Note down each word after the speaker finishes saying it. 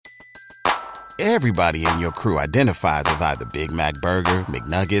Everybody in your crew identifies as either Big Mac Burger,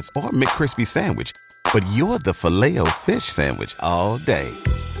 McNuggets, or McCrispy Sandwich. But you're the Filet-O-Fish Sandwich all day.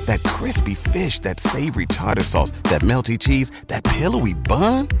 That crispy fish, that savory tartar sauce, that melty cheese, that pillowy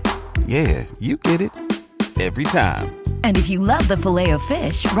bun. Yeah, you get it. Every time. And if you love the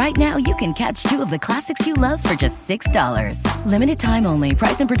Filet-O-Fish, right now you can catch two of the classics you love for just $6. Limited time only.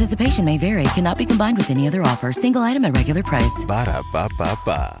 Price and participation may vary. Cannot be combined with any other offer. Single item at regular price.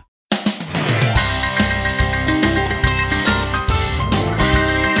 Ba-da-ba-ba-ba.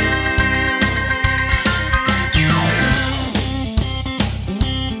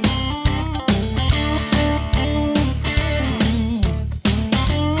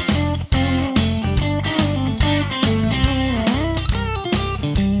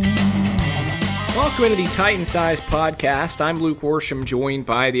 Welcome into the Titan Size Podcast. I'm Luke Worsham, joined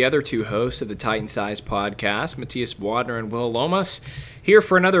by the other two hosts of the Titan Size Podcast, Matthias Wadner and Will Lomas, here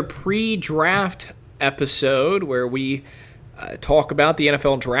for another pre-draft episode where we talk about the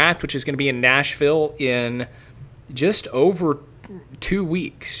NFL Draft, which is going to be in Nashville in just over 2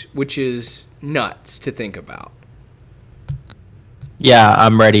 weeks, which is nuts to think about. Yeah,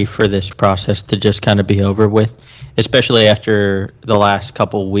 I'm ready for this process to just kind of be over with, especially after the last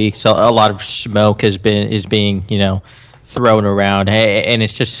couple of weeks. A lot of smoke is being thrown around, and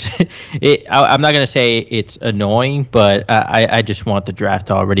it's just I'm not going to say it's annoying, but I just want the draft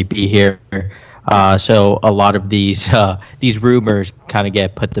to already be here, so a lot of these rumors kind of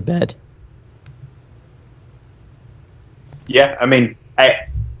get put to bed. Yeah, I mean, I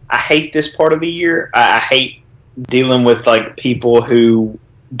hate this part of the year. I hate dealing with like people who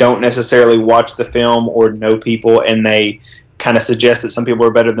don't necessarily watch the film or know people, and they kind of suggest that some people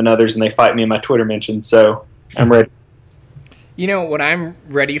are better than others, and they fight me in my Twitter mentions. So I'm ready. You know what I'm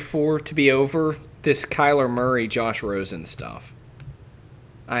ready for to be over? This Kyler Murray, Josh Rosen stuff.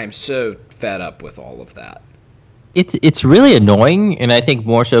 I am so fed up with all of that. It's really annoying, and I think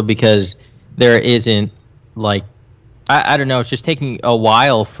more so because there isn't like I don't know. It's just taking a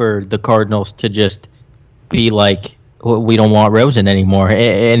while for the Cardinals to just be like, we don't want Rosen anymore.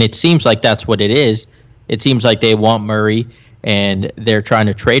 And it seems like that's what it is. It seems like they want Murray and they're trying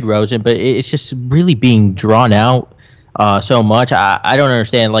to trade Rosen, but it's just really being drawn out so much. I don't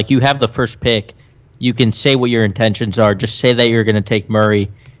understand. Like, you have the first pick. You can say what your intentions are. Just say that you're going to take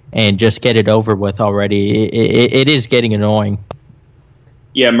Murray and just get it over with already. It is getting annoying.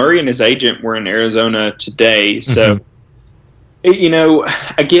 Yeah, Murray and his agent were in Arizona today, so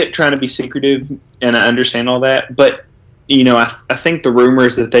I get trying to be secretive, and I understand all that, but I think the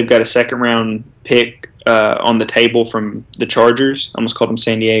rumors that they've got a second-round pick on the table from the Chargers, I almost called them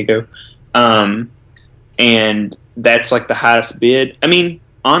San Diego, and that's like the highest bid. I mean,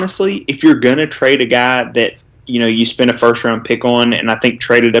 honestly, if you're going to trade a guy that, you spend a first-round pick on, and I think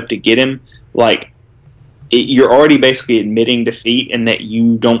traded up to get him, you're already basically admitting defeat and that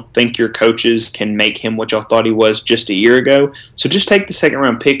you don't think your coaches can make him what y'all thought he was just a year ago. So just take the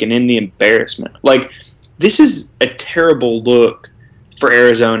second-round pick and end the embarrassment. This is a terrible look for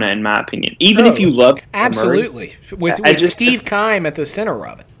Arizona, in my opinion. Even if you love absolutely Murray, with Steve Keim at the center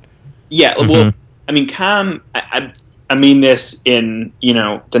of it. Yeah, well, I mean, Keim, I mean this in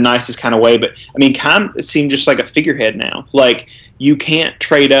the nicest kind of way, but I mean, Keim seemed just like a figurehead now. Like, you can't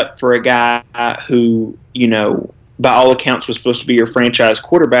trade up for a guy who by all accounts was supposed to be your franchise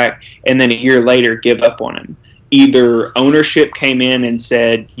quarterback, and then a year later give up on him. Either ownership came in and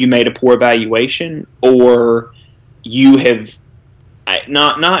said you made a poor evaluation, or you have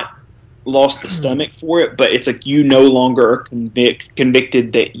not lost the stomach for it, but it's like you no longer are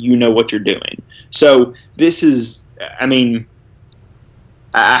convicted that you know what you're doing. So this is, I mean,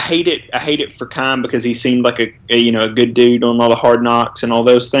 I hate it. I hate it for Keim because he seemed like a good dude on all the Hard Knocks and all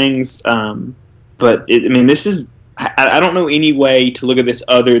those things. But this is. I don't know any way to look at this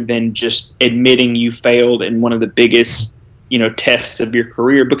other than just admitting you failed in one of the biggest, tests of your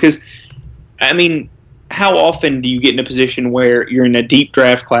career. Because, I mean, how often do you get in a position where you're in a deep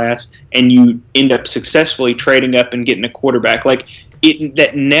draft class and you end up successfully trading up and getting a quarterback?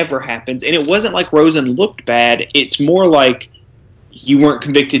 That never happens. And it wasn't like Rosen looked bad. It's more like you weren't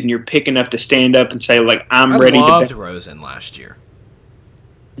convicted and you're pick enough to stand up and say, I'm ready to. I loved Rosen last year.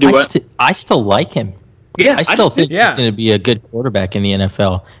 I still like him. Yeah, I still think he's going to be a good quarterback in the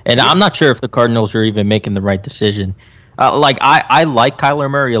NFL. And I'm not sure if the Cardinals are even making the right decision. I like Kyler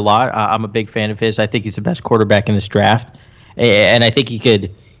Murray a lot. I'm a big fan of his. I think he's the best quarterback in this draft. And I think you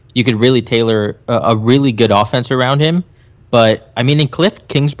could really tailor a really good offense around him. But, I mean, in Cliff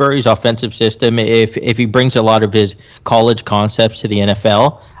Kingsbury's offensive system, if he brings a lot of his college concepts to the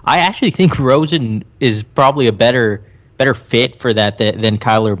NFL, I actually think Rosen is probably a better better fit for that than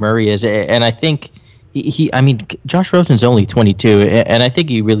Kyler Murray is. And I think I mean, Josh Rosen's only 22, and I think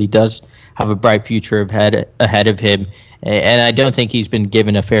he really does have a bright future ahead of him. And I don't think he's been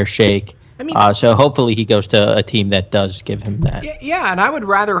given a fair shake. I mean, so hopefully he goes to a team that does give him that. Yeah, and I would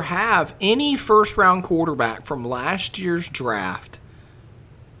rather have any first-round quarterback from last year's draft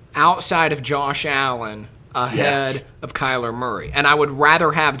outside of Josh Allen ahead of Kyler Murray. And I would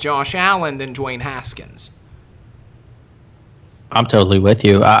rather have Josh Allen than Dwayne Haskins. I'm totally with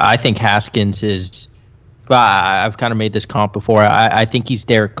you. I think Haskins is I've kind of made this comp before. I think he's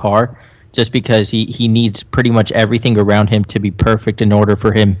Derek Carr just because he needs pretty much everything around him to be perfect in order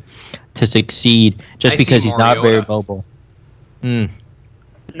for him to succeed, just because he's not very mobile.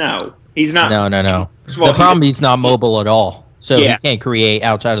 No, he's not. No. The problem, he's not mobile at all. So he can't create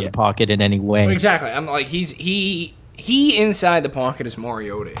outside of the pocket in any way. Exactly. I'm like, he inside the pocket is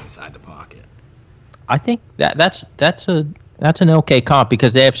Mariota inside the pocket. I think that's an okay comp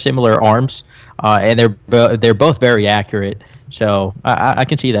because they have similar arms, and they're both very accurate. So I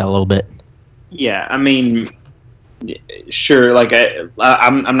can see that a little bit. Yeah, I mean, sure. Like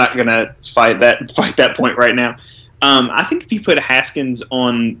I'm not gonna fight that point right now. I think if you put Haskins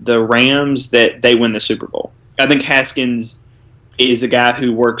on the Rams, that they win the Super Bowl. I think Haskins is a guy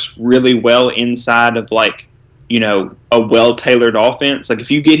who works really well inside of a well-tailored offense. Like if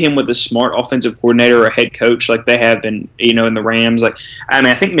you get him with a smart offensive coordinator or a head coach like they have in the Rams, I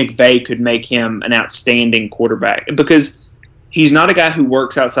think McVay could make him an outstanding quarterback because he's not a guy who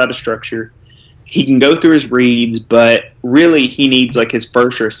works outside of structure. He can go through his reads, but really he needs his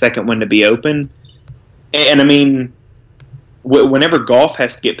first or second one to be open. And I mean, whenever Goff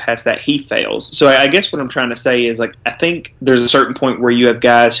has to get past that, he fails. So I guess what I'm trying to say is, I think there's a certain point where you have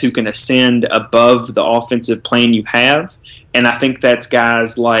guys who can ascend above the offensive plan you have, and I think that's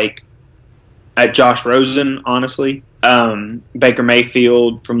guys like Josh Rosen, honestly, Baker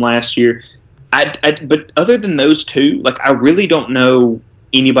Mayfield from last year. But other than those two, I really don't know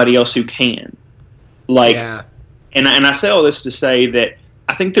anybody else who can. And I say all this to say that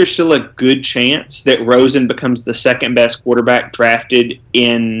I think there's still a good chance that Rosen becomes the second best quarterback drafted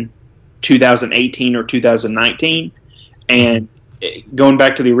in 2018 or 2019. And going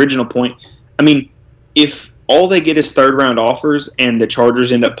back to the original point, I mean, if all they get is third-round offers and the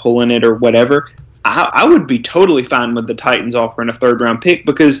Chargers end up pulling it or whatever, I would be totally fine with the Titans offering a third-round pick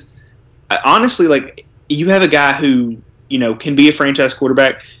because, honestly, you have a guy who, can be a franchise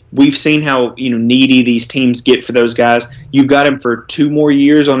quarterback. We've seen how needy these teams get for those guys. You've got him for 2 more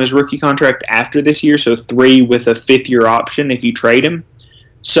years on his rookie contract after this year, so 3 with a 5th-year option if you trade him.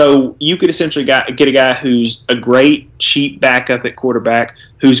 So you could essentially get a guy who's a great cheap backup at quarterback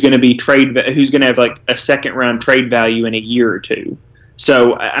who's going to have a second-round trade value in a year or two.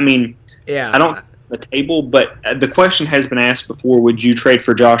 So I mean, I don't the table, but the question has been asked before, would you trade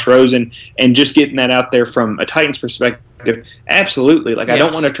for Josh Rosen? And just getting that out there from a Titans perspective, absolutely. Yes. I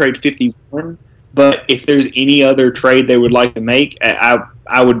don't want to trade 51, but if there's any other trade they would like to make,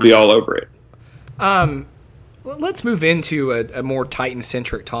 I would be all over it. Let's move into a more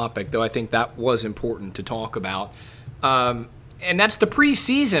Titan-centric topic, though I think that was important to talk about. And that's the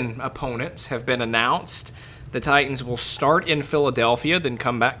preseason opponents have been announced. The Titans will start in Philadelphia, then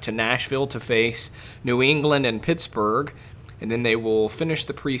come back to Nashville to face New England and Pittsburgh, and then they will finish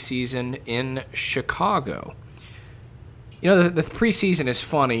the preseason in Chicago. The preseason is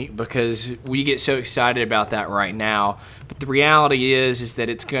funny because we get so excited about that right now, but the reality is that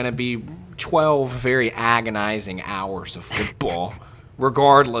it's going to be 12 very agonizing hours of football,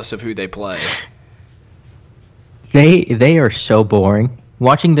 regardless of who they play. They are so boring.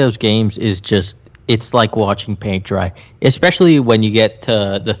 Watching those games is just... It's like watching paint dry, especially when you get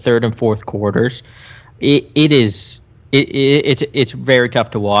to the third and fourth quarters. It's very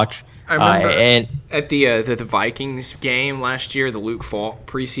tough to watch. I remember at the Vikings game last year, the Luke Falk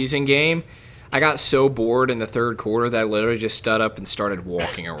preseason game, I got so bored in the third quarter that I literally just stood up and started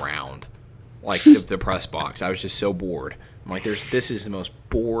walking around the press box. I was just so bored. I'm like, this is the most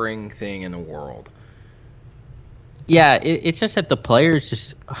boring thing in the world. Yeah, it's just that the players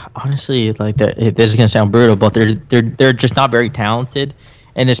just honestly this is gonna sound brutal, but they're just not very talented,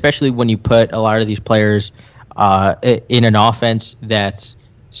 and especially when you put a lot of these players in an offense that's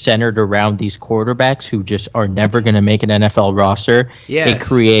centered around these quarterbacks who just are never gonna make an NFL roster. Yes. It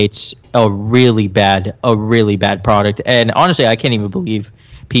creates a really bad product, and honestly, I can't even believe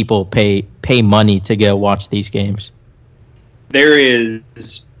people pay money to go watch these games. There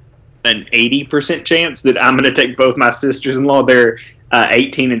is an 80% chance that I'm going to take both my sisters-in-law. They're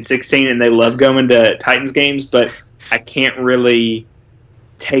 18 and 16, and they love going to Titans games, but I can't really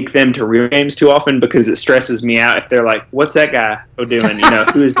take them to real games too often because it stresses me out if they're like, what's that guy doing?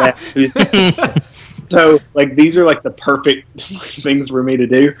 Who is that? Who's that? So, like, these are, like, the perfect things for me to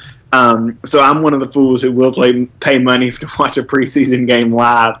do. So I'm one of the fools who will pay money to watch a preseason game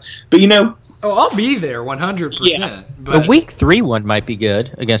live. But, I'll be there 100%. Yeah. The Week 3 one might be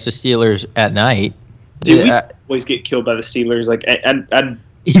good against the Steelers at night. Dude, we always get killed by the Steelers. Like,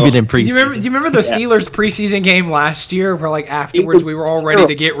 even in preseason. Do you remember the Steelers preseason game last year where, like, afterwards we were all ready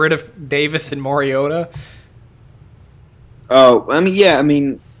to get rid of Davis and Mariota? Oh,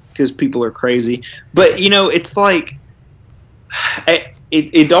 because people are crazy. But, it's like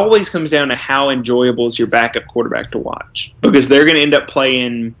it always comes down to how enjoyable is your backup quarterback to watch. Because they're going to end up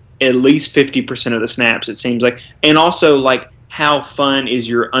playing at least 50% of the snaps, it seems like. And also, like, how fun is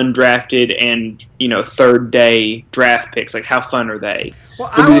your undrafted and, third-day draft picks? Like, how fun are they?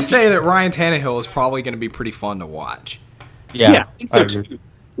 Well, I will say that Ryan Tannehill is probably going to be pretty fun to watch. Yeah, I think so too.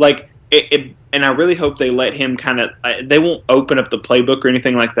 Like, and I really hope they let him they won't open up the playbook or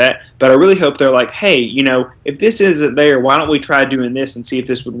anything like that, but I really hope they're like, hey, if this isn't there, why don't we try doing this and see if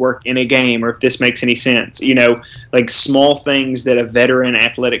this would work in a game or if this makes any sense? Like small things that a veteran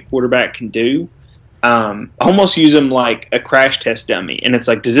athletic quarterback can do. Almost use them like a crash test dummy. And it's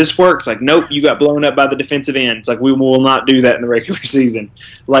like, does this work? It's like, nope, you got blown up by the defensive end. It's like, we will not do that in the regular season.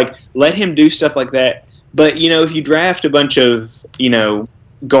 Like, let him do stuff like that. But, if you draft a bunch of,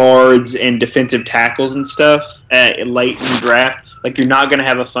 guards and defensive tackles and stuff late in the draft, like, you're not going to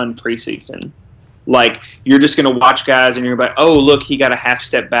have a fun preseason. Like, you're just going to watch guys and you're like, oh, look, he got a half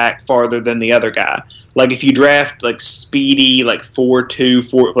step back farther than the other guy. Like, if you draft, like, speedy, like,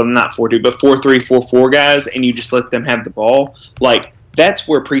 4-2, well, not 4-2, but 4-3, 4-4 guys, and you just let them have the ball, like, that's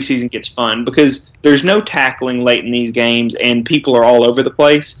where preseason gets fun because there's no tackling late in these games and people are all over the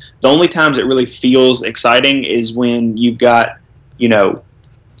place. The only times it really feels exciting is when you've got,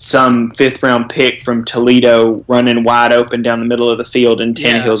 some fifth-round pick from Toledo running wide open down the middle of the field and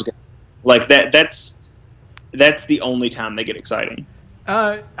Tannehill's going. Like, that's the only time they get exciting.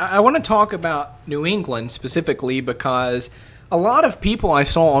 I want to talk about New England specifically because a lot of people I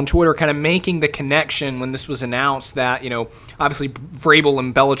saw on Twitter kind of making the connection when this was announced that, obviously Vrabel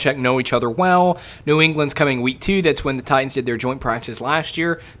and Belichick know each other well. New England's coming week 2. That's when the Titans did their joint practice last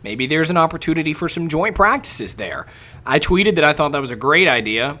year. Maybe there's an opportunity for some joint practices there. I tweeted that I thought that was a great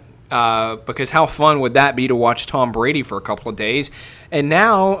idea because how fun would that be to watch Tom Brady for a couple of days? And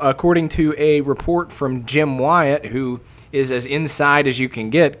now, according to a report from Jim Wyatt, who is as inside as you can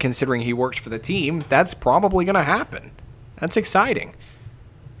get considering he works for the team, that's probably going to happen. That's exciting.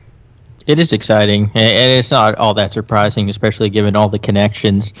 It is exciting, and it's not all that surprising, especially given all the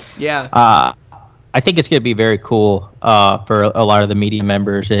connections. Yeah. I think it's going to be very cool for a lot of the media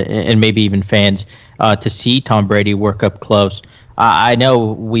members and maybe even fans to see Tom Brady work up close. I know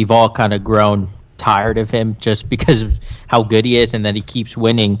we've all kind of grown tired of him just because of how good he is and that he keeps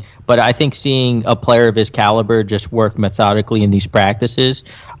winning. But I think seeing a player of his caliber just work methodically in these practices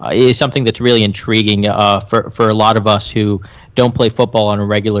is something that's really intriguing for a lot of us who don't play football on a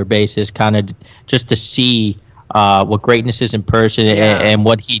regular basis, kind of just to see what greatness is in person and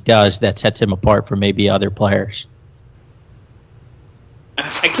what he does that sets him apart from maybe other players.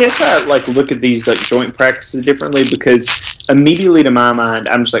 I guess I look at these joint practices differently because immediately to my mind,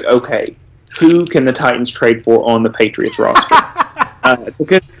 I'm just like, okay, who can the Titans trade for on the Patriots roster?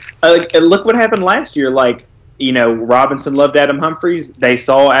 Because look what happened last year. Robinson loved Adam Humphries. They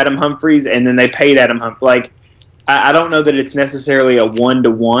saw Adam Humphries, and then they paid Adam Humphries. I don't know that it's necessarily a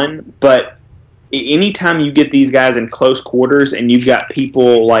 1-to-1, but anytime you get these guys in close quarters and you've got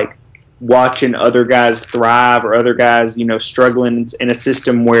people watching other guys thrive or other guys, struggling in a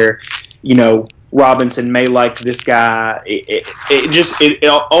system where, Robinson may like this guy, it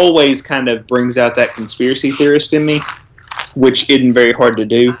always kind of brings out that conspiracy theorist in me, which isn't very hard to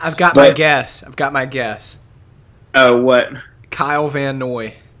do. I've got my guess. Oh, what? Kyle Van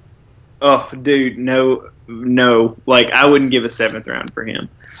Noy. Oh, dude, no. I wouldn't give a 7th round for him.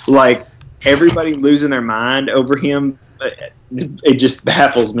 Everybody losing their mind over him, it just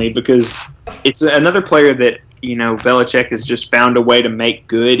baffles me because it's another player that, Belichick has just found a way to make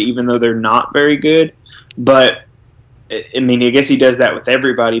good, even though they're not very good. But, I guess he does that with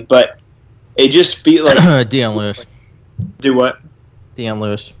everybody, but it just feels like... Deion Lewis. Do what? Deion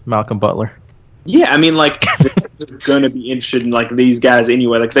Lewis, Malcolm Butler. Yeah, they're going to be interested in, these guys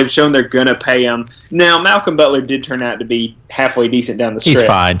anyway. They've shown they're going to pay them. Now, Malcolm Butler did turn out to be halfway decent down the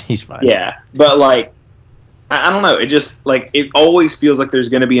stretch. He's fine. Yeah, but, I don't know. It just, it always feels like there's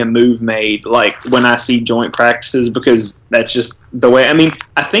going to be a move made, when I see joint practices, because that's just the way.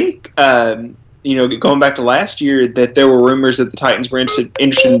 I think going back to last year, that there were rumors that the Titans were interested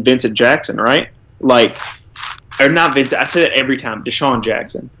in Vincent Jackson, right? Or not Vincent. I say that every time. Deshaun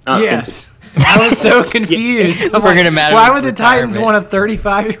Jackson. Not Vincent. I was so confused. Why would the Titans want a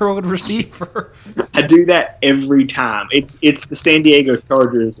 35-year-old receiver? I do that every time. It's the San Diego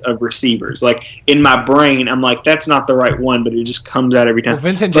Chargers of receivers. In my brain, I'm like, that's not the right one, but it just comes out every time. Well,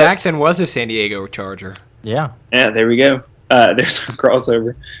 Vincent Jackson was a San Diego Charger. Yeah. Yeah, there we go. There's some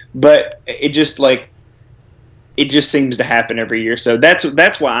crossover. But it just seems to happen every year. So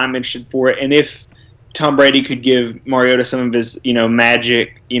that's why I'm interested for it. And if Tom Brady could give Mariota some of his,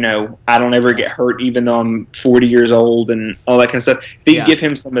 magic, I don't ever get hurt even though I'm 40 years old and all that kind of stuff. If he could give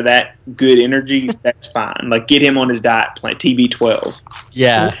him some of that good energy, that's fine. Get him on his diet plan, TB12.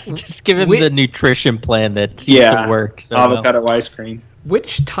 Yeah, just give him the nutrition plan that seems to work. So avocado ice cream.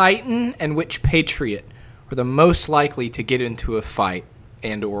 Which Titan and which Patriot are the most likely to get into a fight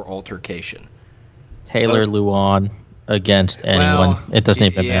and or altercation? Taylor Lewan against anyone. It doesn't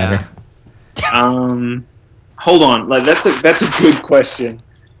even matter. Hold on. That's a good question.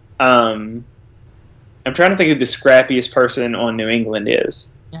 I'm trying to think who the scrappiest person on New England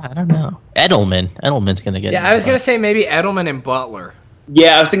is. Yeah, I don't know. Edelman's gonna get. Yeah, I was gonna say maybe Edelman and Butler.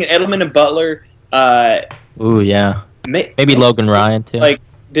 Yeah, I was thinking Edelman and Butler. Ooh, yeah. Maybe Logan Ryan too.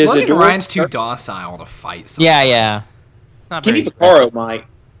 Logan Ryan's too docile to fight. Sometimes. Yeah. Kenny Vaccaro might.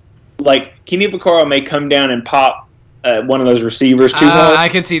 Kenny Vaccaro may come down and pop one of those receivers too hard. I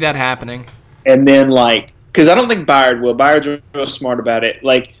could see that happening. And then, because I don't think Byard will. Byard's real smart about it.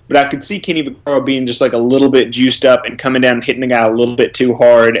 But I could see Kenny Vaccaro being just a little bit juiced up and coming down and hitting the guy a little bit too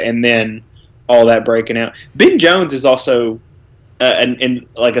hard, and then all that breaking out. Ben Jones is also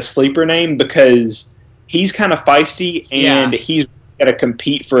a sleeper name because he's kind of feisty and he's got to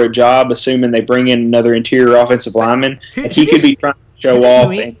compete for a job, assuming they bring in another interior offensive lineman. He could be trying to show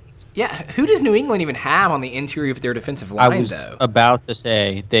off. Who does New England even have on the interior of their defensive line, I was about to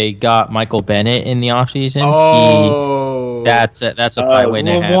say they got Michael Bennett in the offseason. Oh. That's a fine way to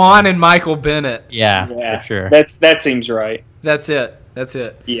have Lewan and Michael Bennett. Yeah, for sure. That seems right. That's it.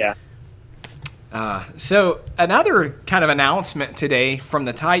 Yeah. So another kind of announcement today from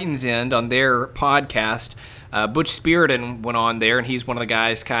the Titans end on their podcast. Butch Spiriton went on there, and he's one of the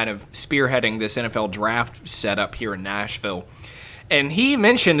guys kind of spearheading this NFL draft setup here in Nashville. And he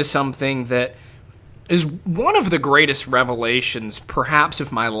mentioned something that is one of the greatest revelations, perhaps,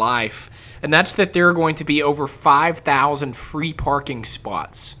 of my life, and that's that there are going to be over 5,000 free parking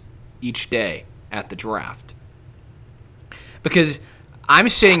spots each day at the draft. Because I'm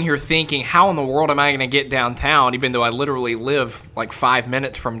sitting here thinking, how in the world am I going to get downtown, even though I literally live 5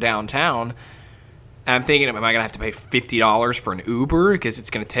 minutes from downtown? And I'm thinking, am I going to have to pay $50 for an Uber because it's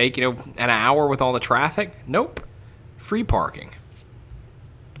going to take an hour with all the traffic? Nope. Free parking.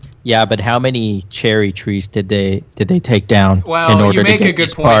 Yeah, but how many cherry trees did they take down in order to get a good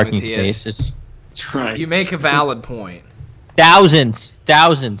these point, parking Matthias. spaces? That's right. You make a valid point. Thousands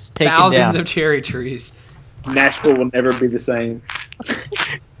taken Thousands down. of cherry trees. Nashville will never be the same.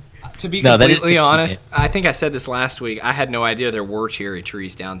 To be completely honest, I think I said this last week. I had no idea there were cherry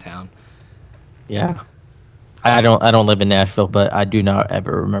trees downtown. Yeah, I don't live in Nashville, but I do not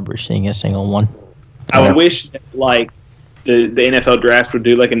ever remember seeing a single one. I wish that the NFL draft would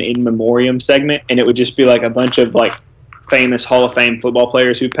do an in memoriam segment, and it would just be a bunch of famous Hall of Fame football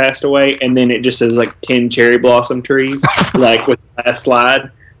players who passed away, and then it just says 10 cherry blossom trees with the last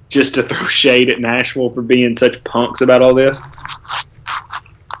slide, just to throw shade at Nashville for being such punks about all this.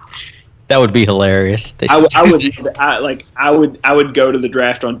 That would be hilarious. I would go to the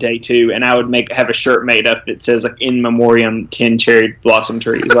draft on day 2, and I would have a shirt made up that says in memoriam 10 cherry blossom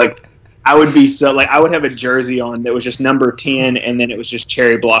trees. I would be I would have a jersey on that was just number 10, and then it was just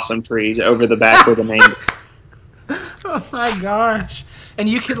cherry blossom trees over the back where the name is. Oh my gosh! And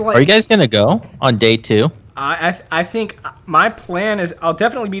you could Are you guys gonna go on day 2? I think my plan is I'll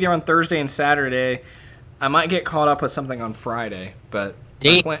definitely be there on Thursday and Saturday. I might get caught up with something on Friday, but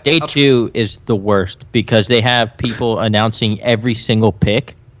day 2 is the worst because they have people announcing every single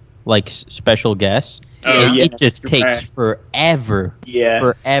pick, special guests. Oh, yeah, it just takes forever. Yeah.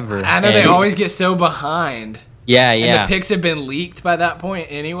 Forever. I know they always get so behind. Yeah. And the picks have been leaked by that point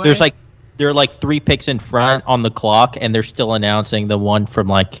anyway. There are 3 picks in front on the clock, and they're still announcing the one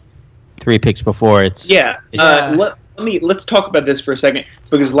from 3 picks before. Let's talk about this for a second,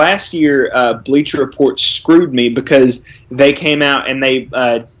 because last year Bleacher Report screwed me because they came out and they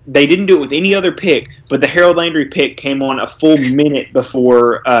didn't do it with any other pick, but the Harold Landry pick came on a full minute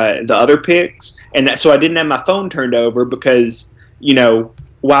before the other picks, and so I didn't have my phone turned over because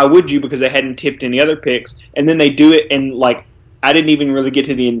why would you? Because they hadn't tipped any other picks, and then they do it in I didn't even really get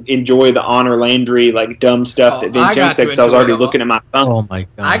to enjoy the Honor Landry like dumb stuff that Vince Young said because I was already looking at my phone. Oh my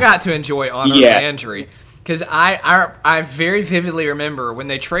god! I got to enjoy Honor Landry because I very vividly remember when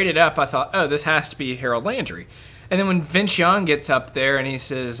they traded up. I thought, oh, this has to be Harold Landry, and then when Vince Young gets up there and he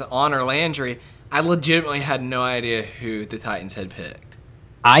says Honor Landry, I legitimately had no idea who the Titans had picked.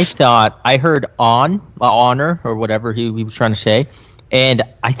 I thought I heard honor or whatever he was trying to say. And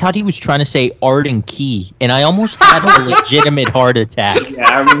I thought he was trying to say Arden Key, and I almost had a legitimate heart attack. Yeah,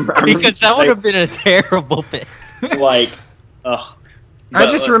 I remember because that would have been a terrible pick. Like, ugh. I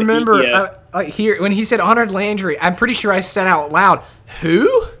just remember here when he said Honored Landry, I'm pretty sure I said out loud,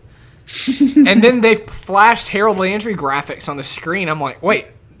 "Who?" And then they flashed Harold Landry graphics on the screen. I'm like, wait,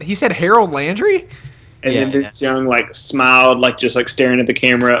 he said Harold Landry? And then Vince Young like smiled, like just like staring at the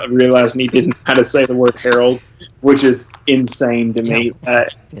camera, realizing he didn't know how to say the word Harold, which is insane to me.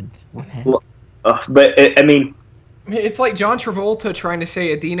 But I mean, it's like John Travolta trying to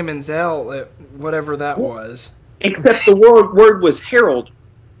say Idina Menzel, whatever that was. Except the word was Harold.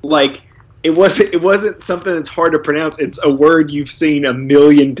 Like it wasn't something that's hard to pronounce. It's a word you've seen a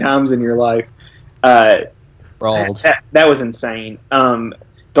million times in your life. That was insane.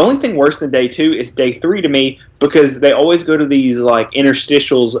 The only thing worse than day 2 is day 3 to me because they always go to these like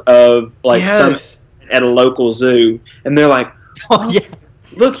interstitials of like some at a local zoo, and they're like,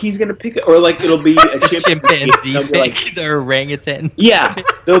 look, he's gonna pick it, or like it'll be a chimpanzee pick the orangutan. Yeah,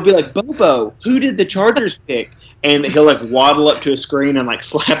 they'll be like, Bobo, who did the Chargers pick? And he'll like waddle up to a screen and like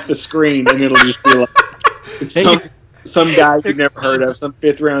slap the screen, and it'll just be like some guy you've never heard of, some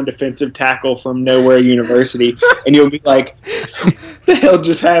 5th round defensive tackle from Nowhere University, and you'll be like, what the hell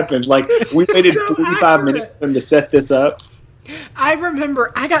just happened? Like, we waited 45 minutes for them to set this up. I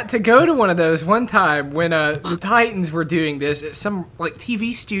remember I got to go to one of those one time when the Titans were doing this at some like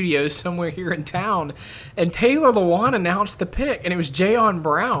TV studios somewhere here in town, and Taylor Lewan announced the pick, and it was Jayon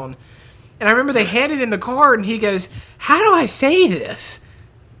Brown. And I remember they handed him the card, and he goes, "How do I say this?"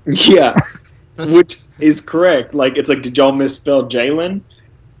 Yeah. Which is correct. Like, it's like, did y'all misspell Jalen?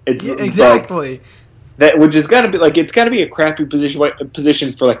 It's exactly like, that, which is gotta be like, it's gotta be a crappy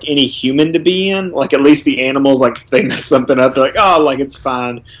position for like any human to be in. Like, at least the animals, like, if they mess something up, they're like, oh, like it's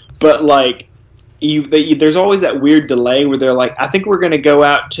fine. But like, there's always that weird delay where they're like, I think we're gonna go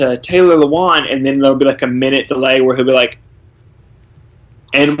out to Taylor Lewan, and then there'll be like a minute delay where he'll be like,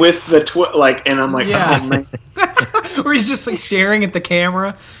 and with the and I'm like, oh man. Where he's just like staring at the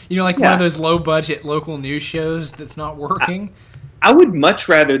camera, like one of those low budget local news shows that's not working. I would much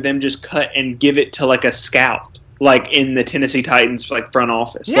rather them just cut and give it to like a scout, like in the Tennessee Titans like front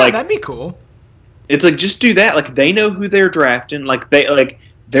office. Yeah, like, that'd be cool. It's like, just do that. Like, they know who they're drafting. Like,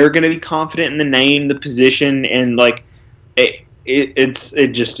 they're going to be confident in the name, the position, and like it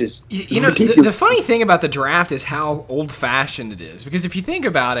just is. The funny thing about the draft is how old fashioned it is, because if you think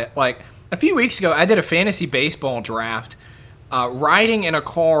about it, like a few weeks ago, I did a fantasy baseball draft, riding in a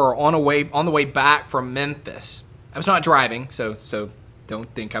car on the way back from Memphis. I was not driving, so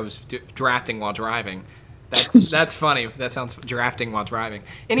don't think I was drafting while driving. That's funny. That sounds drafting while driving.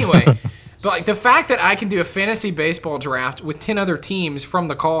 Anyway, but like the fact that I can do a fantasy baseball draft with 10 other teams from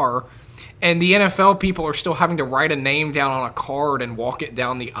the car, and the NFL people are still having to write a name down on a card and walk it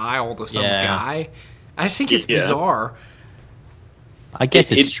down the aisle to some guy. I just think it's bizarre. I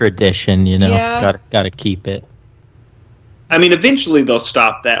guess it's tradition, Yeah. Got to keep it. I mean, eventually they'll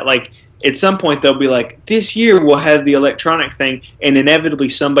stop that. Like, at some point they'll be like, this year we'll have the electronic thing, and inevitably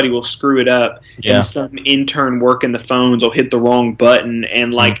somebody will screw it up, and some intern working the phones will hit the wrong button,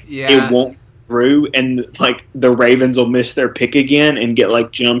 and like it won't through, and like the Ravens will miss their pick again and get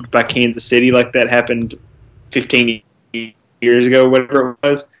like jumped by Kansas City, like that happened 15 years ago, whatever it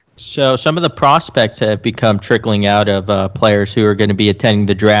was. So some of the prospects have become trickling out of players who are going to be attending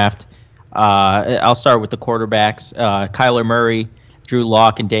the draft. I'll start with the quarterbacks. Kyler Murray, Drew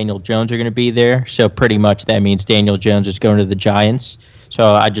Lock, and Daniel Jones are going to be there. So pretty much that means Daniel Jones is going to the Giants.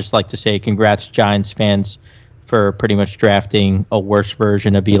 So I'd just like to say congrats, Giants fans, for pretty much drafting a worse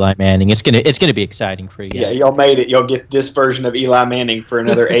version of Eli Manning. It's gonna be exciting for you guys. Yeah, y'all made it. Y'all get this version of Eli Manning for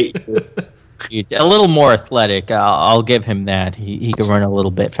another 8 years. A little more athletic. I'll give him that. He can run a little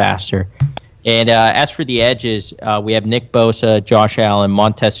bit faster. And as for the edges, we have Nick Bosa, Josh Allen,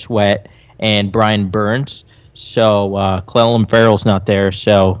 Montez Sweat, and Brian Burns. So Clelin Ferrell's not there,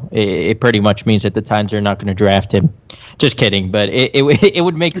 so it pretty much means that the Titans are not going to draft him. Just kidding, but it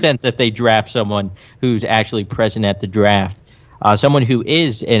would make sense if they draft someone who's actually present at the draft. Someone who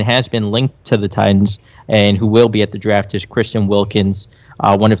is and has been linked to the Titans and who will be at the draft is Kristen Wilkins,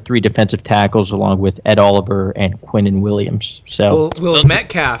 one of 3 defensive tackles, along with Ed Oliver and Quinnen Williams. So will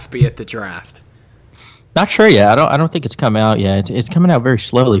Metcalf be at the draft? Not sure yet. I don't think it's come out yet. It's coming out very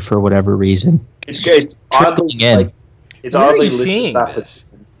slowly for whatever reason. It's oddly Trickling in. like it's Where are oddly you seeing listed this?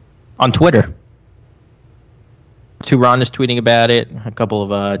 On Twitter. Turan is tweeting about it. A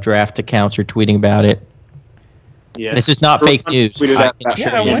couple of draft accounts are tweeting about it. Yeah. This is not fake news. Tweeted I out can about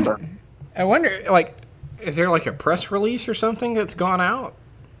Yeah, assure you. I wonder, like, is there like a press release or something that's gone out?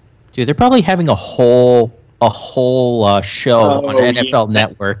 Dude, they're probably having a whole show on yeah. NFL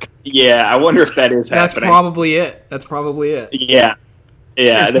Network. Yeah, I wonder if that is That's happening. probably it. That's probably it. Yeah.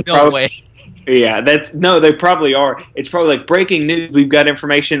 Yeah, There's they no probably, way. yeah, they probably are. It's probably like breaking news. We've got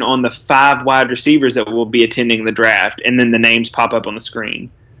information on the 5 wide receivers that will be attending the draft, and then the names pop up on the screen.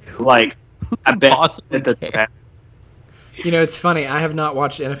 Like, I bet Possibly that care. that's You know, it's funny. I have not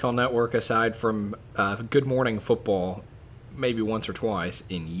watched NFL Network aside from Good Morning Football maybe once or twice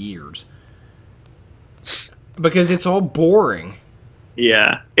in years. Because it's all boring.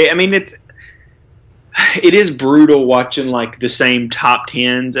 Yeah, I mean it is brutal watching like the same top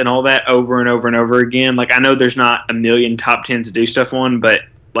 10s and all that over and over and over again. Like I know there's not a million top 10s to do stuff on, but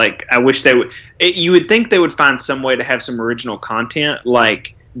like I wish they would. You would think they would find some way to have some original content,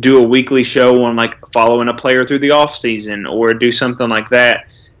 like do a weekly show on like following a player through the off season or do something like that.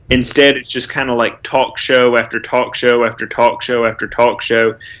 Instead, it's just kind of like talk show after talk show after talk show after talk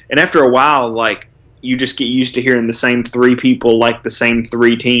show, and after a while, like. You just get used to hearing the same 3 people like the same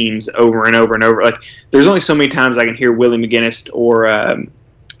 3 teams over and over and over. Like, there's only so many times I can hear Willie McGinnis or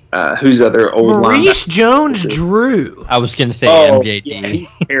who's other old Maurice Jones-Drew. I was going to say MJD. Yeah,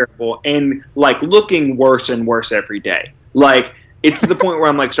 he's terrible and like looking worse and worse every day. Like, it's to the point where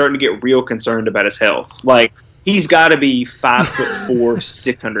I'm like starting to get real concerned about his health. Like, he's got to be 5'4",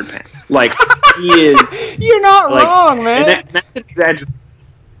 600 pounds. Like, he is. You're not like, wrong, man. And that's an exaggeration.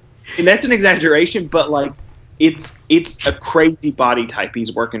 And that's an exaggeration, but like it's a crazy body type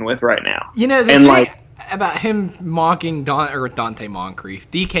he's working with right now. You know, the and thing like about him mocking Dante Moncrief,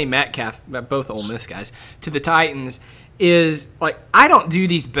 DK Metcalf, both Ole Miss guys, to the Titans is like I don't do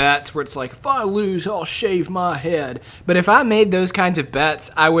these bets where it's like if I lose, I'll shave my head. But if I made those kinds of bets,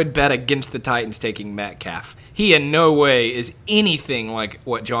 I would bet against the Titans taking Metcalf. He in no way is anything like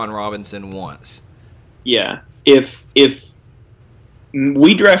what John Robinson wants. Yeah, if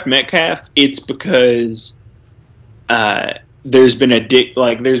we draft Metcalf, it's because there's been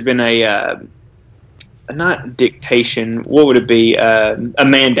a not dictation. What would it be? A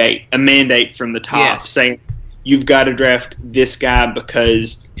mandate from the top saying you've got to draft this guy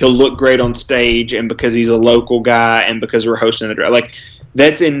because he'll look great on stage and because he's a local guy and because we're hosting the draft. Like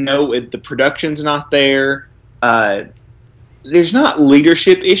that's the production's not there. There's not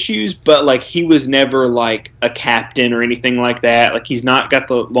leadership issues, but like he was never like a captain or anything like that. Like he's not got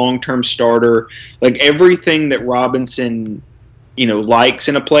the long-term starter. Like everything that Robinson, likes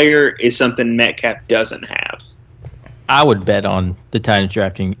in a player is something Metcalf doesn't have. I would bet on the Titans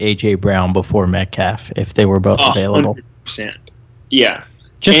drafting A.J. Brown before Metcalf if they were both available. 100%. Yeah.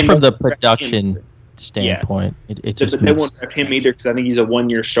 Just And from the production standpoint, it just but they won't draft him either because I think he's a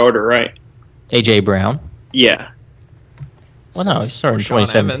 1-year starter, right? A.J. Brown? Yeah. Well, no, he started in Rashaan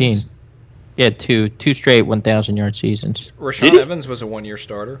 2017. Evans. He had two straight 1,000-yard seasons. Rashaan Evans was a 1-year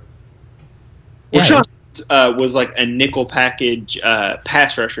starter. Yeah. Rashaan was like a nickel package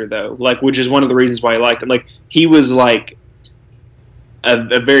pass rusher, though, like which is one of the reasons why I liked him. Like he was like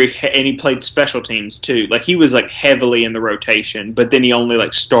and he played special teams too. Like he was like heavily in the rotation, but then he only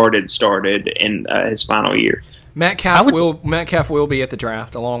like started in his final year. Metcalf will be at the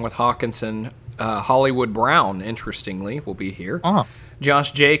draft along with Hawkinson. Hollywood Brown, interestingly, will be here. Oh,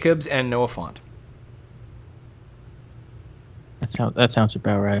 Josh Jacobs and Noah Fant. that sounds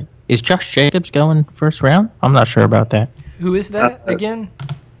about right. Is Josh Jacobs going first round? I'm not sure about that. Who is that again?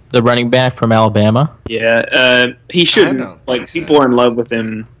 The running back from Alabama. Yeah, he shouldn't. Like people are in love with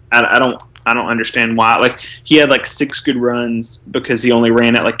him. I don't understand why. Like he had like 6 good runs because he only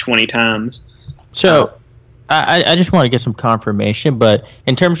ran it like 20 times. So. I just want to get some confirmation, but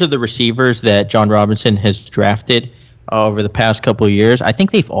in terms of the receivers that John Robinson has drafted over the past couple of years, I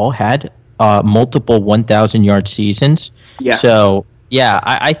think they've all had multiple 1,000-yard seasons. Yeah. So yeah,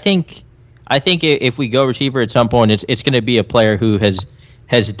 I think if we go receiver at some point, it's going to be a player who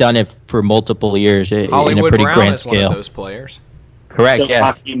has done it for multiple years in a pretty Brown grand is scale. one of those players. Correct. So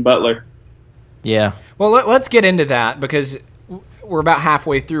Yeah. Hakeem Butler. Yeah. Well, let's get into that because we're about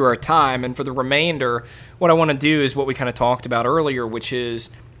halfway through our time, and for the remainder, what I want to do is what we kind of talked about earlier, which is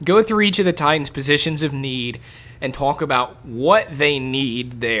go through each of the Titans' positions of need and talk about what they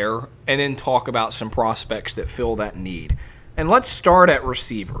need there, and then talk about some prospects that fill that need. And let's start at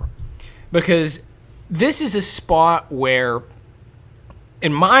receiver, because this is a spot where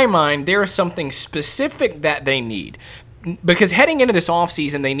in my mind, there's something specific that they need. Because heading into this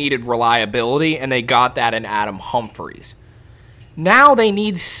offseason, they needed reliability, and they got that in Adam Humphries. Now they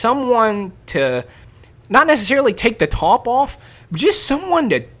need someone to not necessarily take the top off, but just someone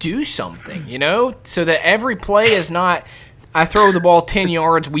to do something, so that every play is not, I throw the ball 10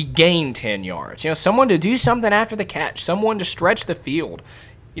 yards, we gain 10 yards. Someone to do something after the catch, someone to stretch the field,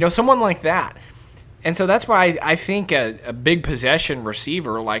 someone like that. And so that's why I think a big possession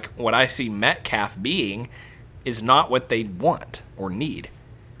receiver like what I see Metcalf being is not what they want or need.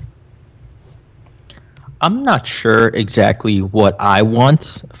 I'm not sure exactly what I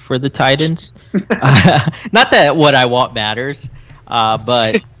want for the Titans. Not that what I want matters,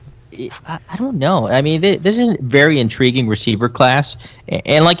 but I don't know. I mean, this is a very intriguing receiver class.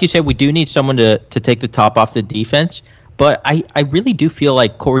 And like you said, we do need someone to take the top off the defense. But I really do feel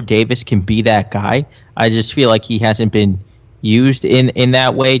like Corey Davis can be that guy. I just feel like he hasn't been used in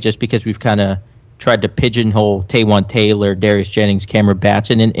that way just because we've kind of tried to pigeonhole Taywan Taylor, Darius Jennings, Cameron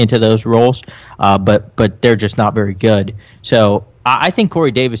Batson into those roles, but they're just not very good. So I think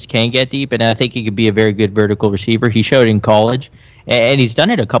Corey Davis can get deep, and I think he could be a very good vertical receiver. He showed it in college, and he's done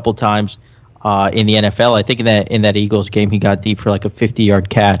it a couple times in the NFL. I think in that Eagles game, he got deep for like a 50-yard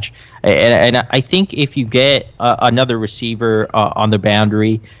catch. And I think if you get another receiver on the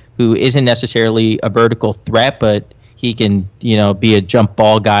boundary who isn't necessarily a vertical threat, but he can, be a jump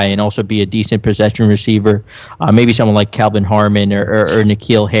ball guy and also be a decent possession receiver. Maybe someone like Calvin Harmon or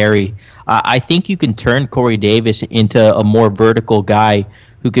N'Keal Harry. I think you can turn Corey Davis into a more vertical guy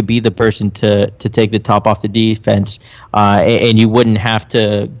who could be the person to take the top off the defense, and you wouldn't have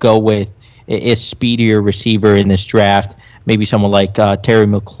to go with a speedier receiver in this draft. Maybe someone like Terry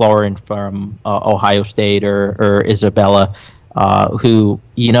McLaurin from Ohio State or Isabella, who,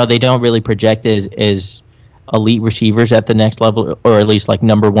 they don't really project as elite receivers at the next level, or at least like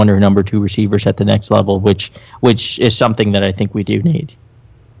number 1 or number 2 receivers at the next level, which is something that I think we do need.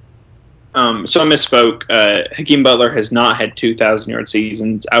 So I misspoke. Hakeem Butler has not had 2,000-yard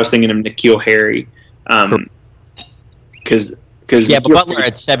seasons. I was thinking of N'Keal Harry, because but Butler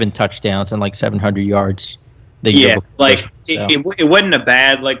had 7 touchdowns and like 700 yards. It wasn't a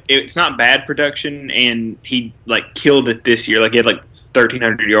bad, it's not bad production, and he killed it this year. He had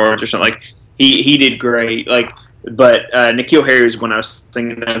 1,300 yards or something. He did great. But N'Keal Harry was one I was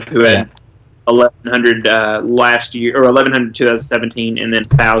thinking of, who had 1,100 last year, or 1,100 2017, and then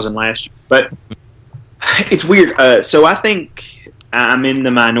 1,000 last year. But it's weird. So I think I'm in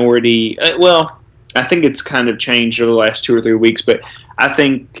the minority. I think it's kind of changed over the last 2 or 3 weeks, but I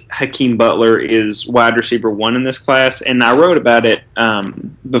think Hakeem Butler is wide receiver 1 in this class, and I wrote about it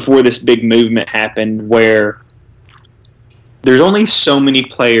before this big movement happened, where there's only so many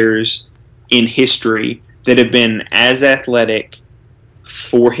players in history that have been as athletic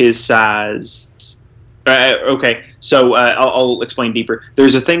for his size. Okay, so I'll explain deeper.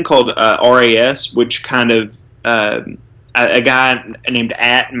 There's a thing called RAS, which kind of a guy named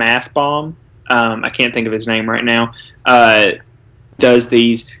 @MathBomb, I can't think of his name right now, does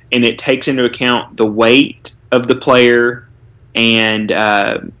these, and it takes into account the weight of the player and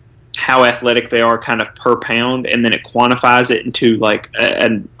how athletic they are kind of per pound, and then it quantifies it into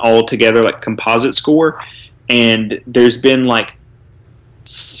an altogether composite score. And there's been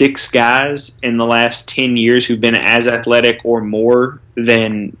 6 guys in the last 10 years who've been as athletic or more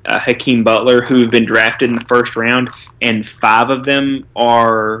than Hakeem Butler who've been drafted in the first round, and 5 of them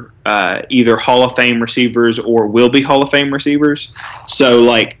are either Hall of Fame receivers or will be Hall of Fame receivers. So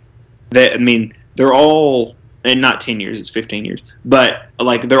they're all, and not 10 years, it's 15 years, but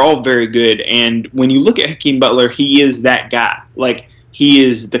they're all very good. And when you look at Hakeem Butler, he is that guy. He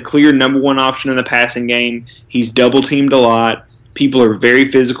is the clear number 1 option in the passing game. He's double teamed a lot. People are very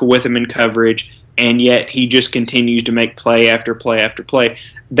physical with him in coverage, and yet he just continues to make play after play after play.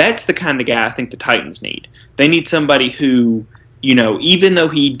 That's the kind of guy I think the Titans need. They need somebody who, even though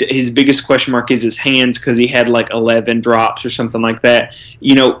his biggest question mark is his hands because he had 11 drops or something like that,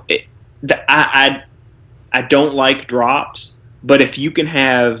 I don't like drops, but if you can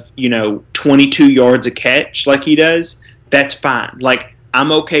have, 22 yards a catch like he does, that's fine.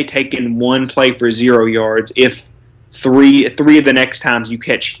 I'm okay taking 1 play for 0 yards if three of the next times you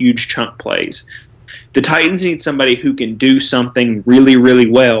catch huge chunk plays. The Titans need somebody who can do something really, really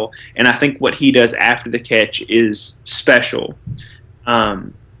well, and I think what he does after the catch is special.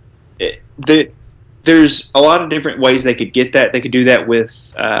 There's a lot of different ways they could get that. They could do that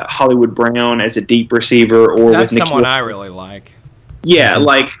with Hollywood Brown as a deep receiver, or that's with someone I really like. Yeah,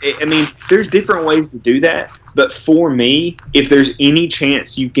 like, I mean, there's different ways to do that, but for me, if there's any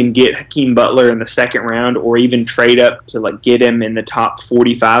chance you can get Hakeem Butler in the second round or even trade up to, like, get him in the top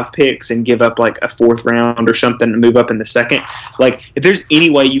 45 picks and give up, like, a fourth round or something to move up in the second, like, if there's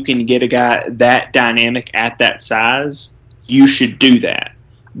any way you can get a guy that dynamic at that size, you should do that.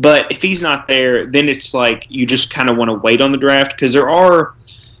 But if he's not there, then it's like you just kind of want to wait on the draft because there are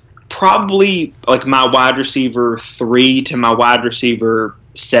probably like my wide receiver 3 to my wide receiver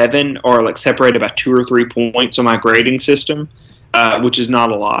 7 are like separated by 2 or 3 points on my grading system, which is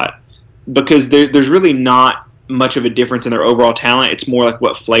not a lot because there's really not much of a difference in their overall talent. It's more like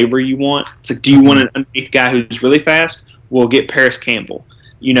what flavor you want. It's like, do you want an underneath guy who's really fast? Well, get Paris Campbell.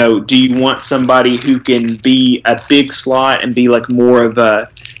 You know, do you want somebody who can be a big slot and be like more of a,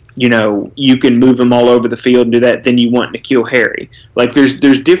 you know, you can move them all over the field and do that, then you want N'Keal Harry. Like there's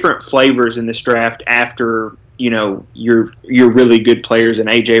different flavors in this draft after, you know, your really good players in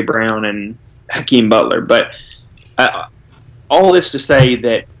A.J. Brown and Hakeem Butler. But all this to say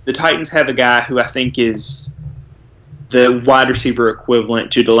that the Titans have a guy who I think is the wide receiver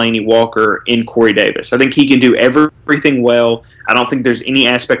equivalent to Delanie Walker in Corey Davis. I think he can do everything well. I don't think there's any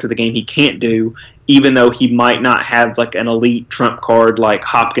aspect of the game he can't do, even though he might not have like an elite trump card like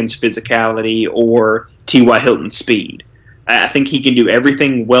Hopkins' physicality or T.Y. Hilton's speed. I think he can do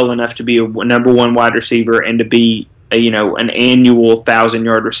everything well enough to be a number one wide receiver and to be an annual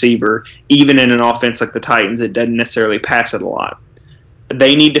 1,000-yard receiver, even in an offense like the Titans that doesn't necessarily pass it a lot.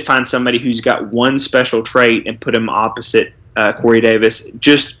 They need to find somebody who's got one special trait and put him opposite Corey Davis,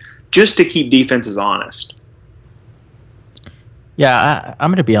 just to keep defenses honest. Yeah,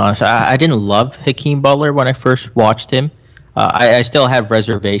 I'm going to be honest. I didn't love Hakeem Butler when I first watched him. I still have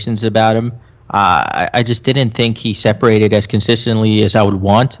reservations about him. I just didn't think he separated as consistently as I would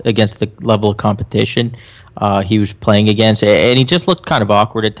want against the level of competition he was playing against. And he just looked kind of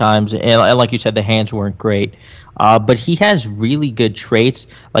awkward at times. And like you said, the hands weren't great. But he has really good traits.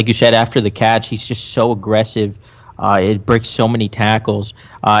 Like you said, after the catch, he's just so aggressive. It breaks so many tackles.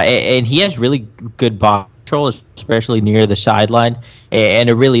 And he has really good body control, especially near the sideline, and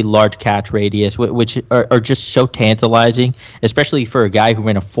a really large catch radius, which are just so tantalizing, especially for a guy who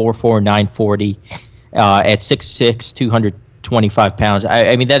ran a 4.4 940 at 6'6", 225 pounds.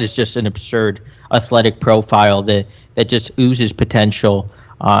 I mean, that is just an absurd athletic profile that just oozes potential.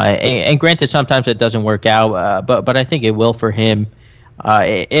 And granted, sometimes it doesn't work out, but I think it will for him.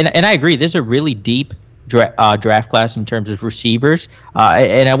 And I agree, there's a really deep draft class in terms of receivers,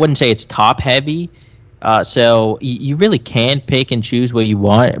 and I wouldn't say it's top heavy. So you really can pick and choose what you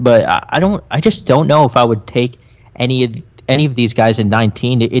want, but I just don't know if I would take any of these guys in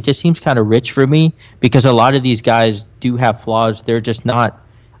 19. It just seems kind of rich for me because a lot of these guys do have flaws. They're just not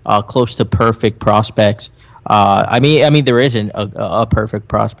close to perfect prospects. I mean, there isn't a perfect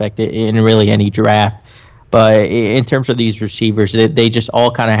prospect in really any draft, but in terms of these receivers, they just all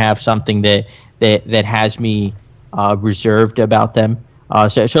kind of have something that has me reserved about them.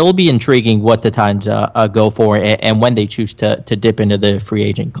 So it'll be intriguing what the Titans go for and when they choose to dip into the free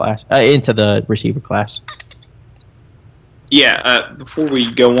agent class, into the receiver class. Yeah, before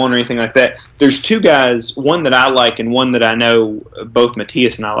we go on or anything like that, there's two guys, one that I like and one that I know both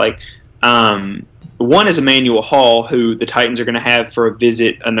Matthias and I like. One is Emmanuel Hall, who the Titans are going to have for a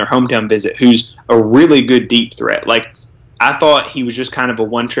visit, on their hometown visit, who's a really good deep threat. Like, I thought he was just kind of a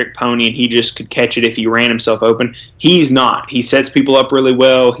one-trick pony and he just could catch it if he ran himself open. He's not. He sets people up really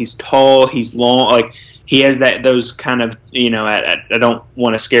well. He's tall. He's long. Like, he has those kind of, I don't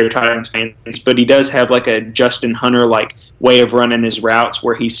want to scare Titans fans, but he does have like a Justin Hunter-like way of running his routes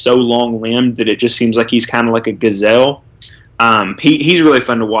where he's so long-limbed that it just seems like he's kind of like a gazelle. He's really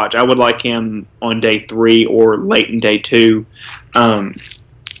fun to watch. I would like him on day 3 or late in day 2.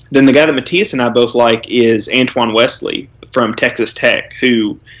 Then the guy that Matthias and I both like is Antoine Wesley from Texas Tech,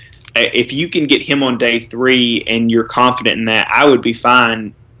 who, if you can get him on day 3 and you're confident in that, I would be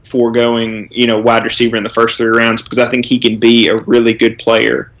fine foregoing, wide receiver in the first 3 rounds because I think he can be a really good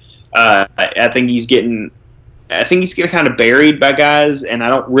player. I think he's getting kind of buried by guys, and I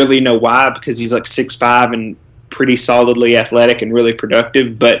don't really know why because he's like 6'5" and pretty solidly athletic and really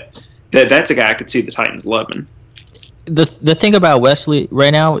productive. But that's a guy I could see the Titans loving. The thing about Wesley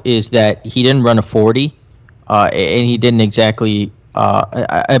right now is that he didn't run a 40, and he didn't exactly.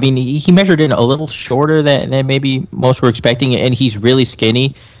 I mean, he measured in a little shorter than maybe most were expecting, and he's really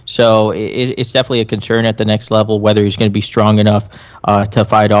skinny. So it's definitely a concern at the next level whether he's going to be strong enough to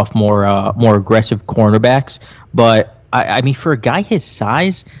fight off more aggressive cornerbacks. But I mean, for a guy his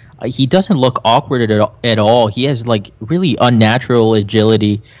size, he doesn't look awkward at all. He has like really unnatural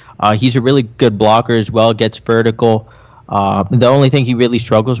agility. He's a really good blocker as well. Gets vertical. The only thing he really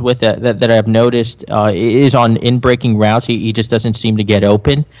struggles with that I've noticed is on in-breaking routes. He just doesn't seem to get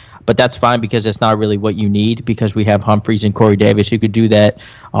open. But that's fine because it's not really what you need, because we have Humphreys and Corey Davis who could do that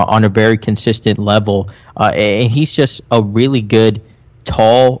on a very consistent level. And he's just a really good,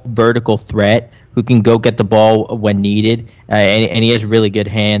 tall, vertical threat who can go get the ball when needed, and he has really good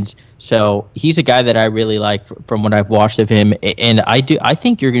hands. So he's a guy that I really like from what I've watched of him, and I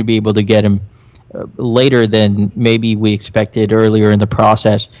think you're going to be able to get him later than maybe we expected earlier in the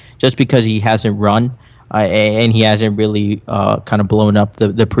process, just because he hasn't run and he hasn't really kind of blown up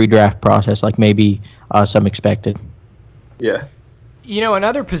the pre-draft process like maybe some expected. Yeah. You know,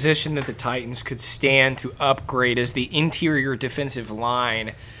 another position that the Titans could stand to upgrade is the interior defensive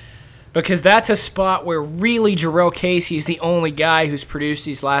line, because that's a spot where really Jarrell Casey is the only guy who's produced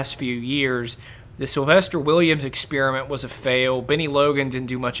these last few years. The Sylvester Williams experiment was a fail. Benny Logan didn't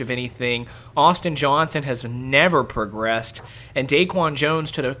do much of anything. Austin Johnson has never progressed. And Daquan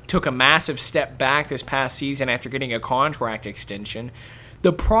Jones took a massive step back this past season after getting a contract extension.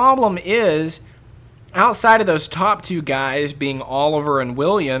 The problem is, outside of those top two guys being Oliver and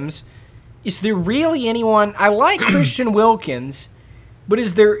Williams, is there really anyone? I like Christian Wilkins, but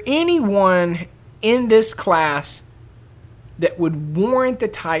is there anyone in this class that would warrant the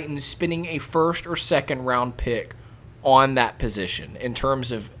Titans spending a first or second round pick on that position in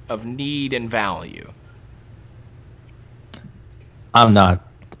terms of need and value? I'm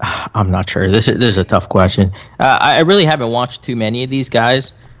not sure. This is a tough question. I really haven't watched too many of these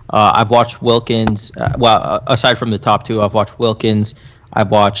guys. I've watched Wilkins. Aside from the top two, I've watched Wilkins.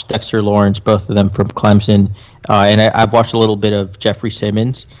 I've watched Dexter Lawrence, both of them from Clemson, and I've watched a little bit of Jeffrey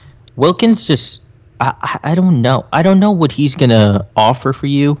Simmons. Wilkins just. I don't know. I don't know what he's going to offer for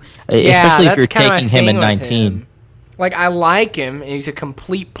you, especially if you're taking him at 19. Like, I like him. He's a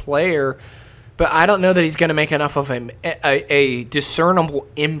complete player, but I don't know that he's going to make enough of a discernible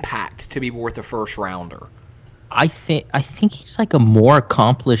impact to be worth a first rounder. I think he's like a more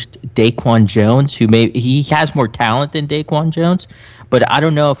accomplished Daquan Jones, he has more talent than Daquan Jones, but I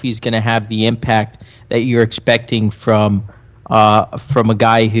don't know if he's going to have the impact that you're expecting from a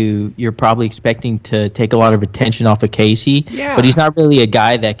guy who you're probably expecting to take a lot of attention off of Casey. Yeah. But he's not really a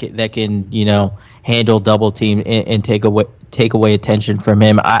guy that can handle double team and take away attention from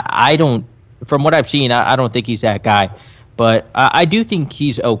him. I don't, from what I've seen, I don't think he's that guy. But I do think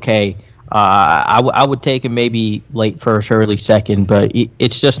he's okay. I would take him maybe late first, early second, but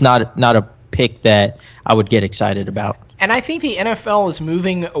it's just not a pick that I would get excited about. And I think the NFL is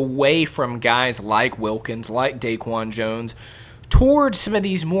moving away from guys like Wilkins, like Daquan Jones, towards some of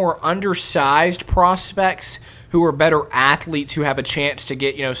these more undersized prospects who are better athletes who have a chance to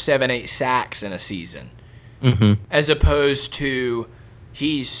get 7-8 sacks in a season, as opposed to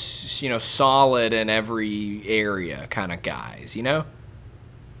he's solid in every area kind of guys.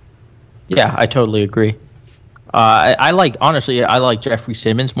 Yeah, I totally agree. I like Jeffrey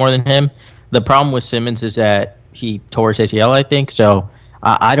Simmons more than him. The problem with Simmons is that he tore his ACL, I think, so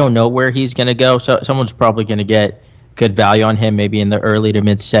I don't know where he's going to go. So someone's probably going to get good value on him, maybe in the early to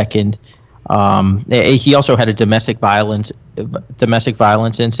mid-second. He also had a domestic violence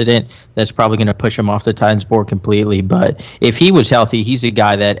incident that's probably going to push him off the Titans board completely. But if he was healthy, he's a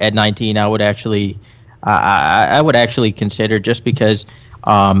guy that at 19 I would actually consider, just because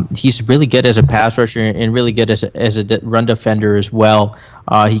he's really good as a pass rusher and really good as a run defender as well.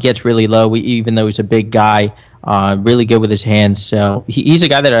 He gets really low, even though he's a big guy. Really good with his hands. So he's a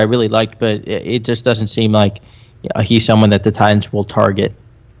guy that I really liked, but it just doesn't seem like he's someone that the Titans will target.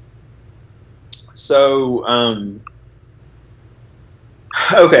 So,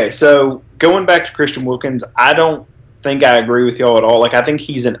 okay, so going back to Christian Wilkins, I don't think I agree with y'all at all. Like, I think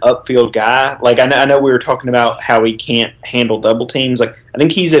he's an upfield guy. Like, I know we were talking about how he can't handle double teams. Like, I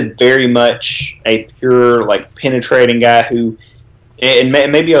think he's very much a pure, penetrating guy who, and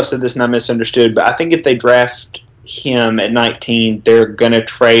maybe I said this and I misunderstood, but I think if they draft him at 19, they're going to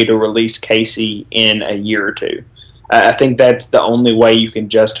trade or release Casey in a year or two. I think that's the only way you can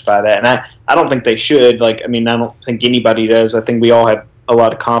justify that. And I don't think they should. I don't think anybody does. I think we all have a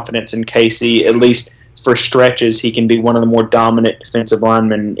lot of confidence in Casey. At least for stretches, he can be one of the more dominant defensive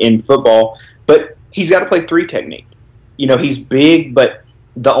linemen in football. But he's got to play 3 technique. He's big, but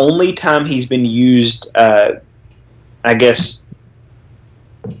the only time he's been used, I guess,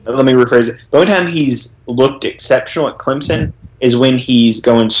 let me rephrase it. The only time he's looked exceptional at Clemson is when he's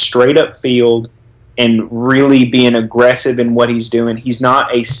going straight up field and really being aggressive in what he's doing. He's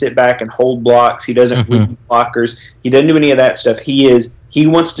not a sit back and hold blocks. He doesn't read blockers. He doesn't do any of that stuff. He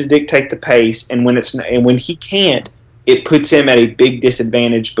wants to dictate the pace, and when he can't, it puts him at a big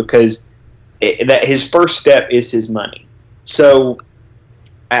disadvantage because that his first step is his money. So,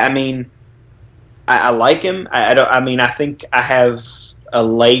 I mean, I like him. I think I have a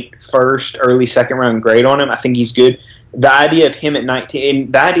late first, early second round grade on him. I think he's good. The idea of him at 19,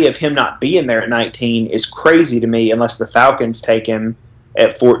 and the idea of him not being there at 19 is crazy to me unless the Falcons take him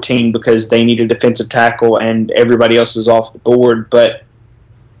at 14 because they need a defensive tackle and everybody else is off the board. But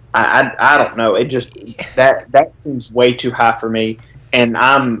I don't know. It just that seems way too high for me, and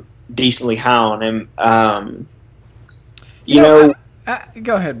I'm decently high on him. Go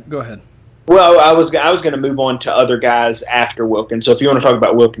ahead. Well, I was going to move on to other guys after Wilkins. So if you want to talk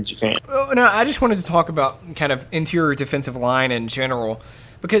about Wilkins, you can. Oh, no, I just wanted to talk about kind of interior defensive line in general,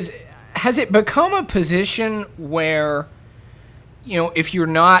 because has it become a position where, if you're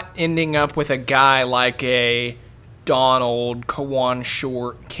not ending up with a guy like a Donald, Kawan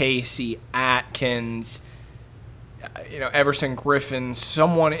Short, Casey, Atkins, Everson Griffin,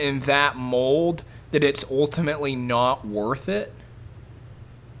 someone in that mold, that it's ultimately not worth it?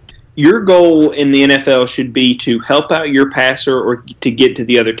 Your goal in the NFL should be to help out your passer or to get to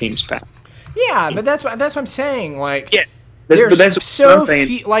the other team's pass. Yeah, but that's what I'm saying. Like, yeah, that's so what I'm saying.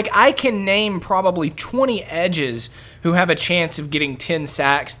 Few, like, I can name probably 20 edges who have a chance of getting 10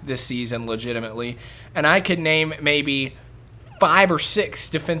 sacks this season legitimately, and I could name maybe 5 or 6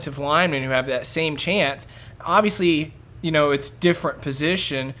 defensive linemen who have that same chance. Obviously, it's different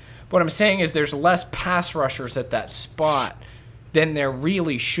position. But what I'm saying is there's less pass rushers at that spot than there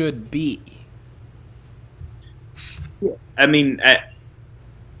really should be. I mean,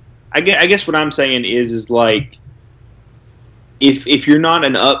 I guess what I'm saying is like, if you're not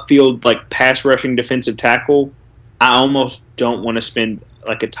an upfield like pass rushing defensive tackle, I almost don't want to spend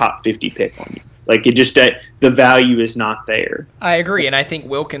like a top 50 pick on you. Like, it just the value is not there. I agree, and I think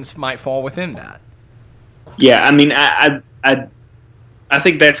Wilkins might fall within that. Yeah, I mean, I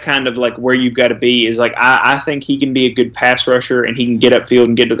think that's kind of like where you've got to be is like, I think he can be a good pass rusher and he can get upfield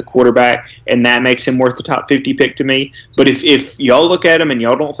and get to the quarterback, and that makes him worth the top 50 pick to me. But if y'all look at him and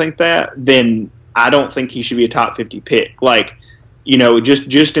y'all don't think that, then I don't think he should be a top 50 pick. Like,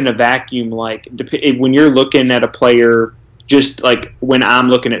 just in a vacuum, like when you're looking at a player, just like when I'm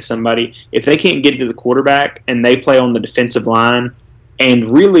looking at somebody, if they can't get to the quarterback and they play on the defensive line, and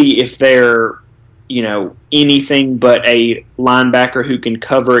really if they're anything but a linebacker who can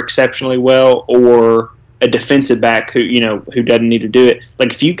cover exceptionally well, or a defensive back who doesn't need to do it.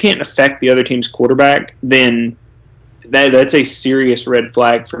 Like, if you can't affect the other team's quarterback, then that's a serious red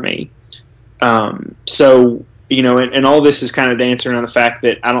flag for me. So, and all this is kind of dancing around the fact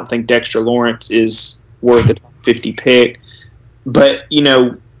that I don't think Dexter Lawrence is worth a top 50 pick. But,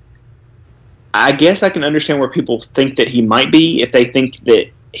 I guess I can understand where people think that he might be if they think that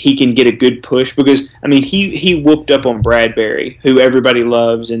he can get a good push, because I mean he whooped up on Bradbury, who everybody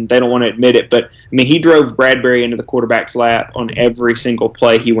loves, and they don't want to admit it, but I mean he drove Bradbury into the quarterback's lap on every single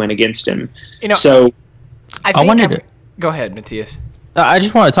play he went against him. So I wanted to go ahead, Matthias. I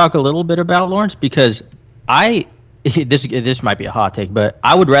just want to talk a little bit about Lawrence, because this might be a hot take, but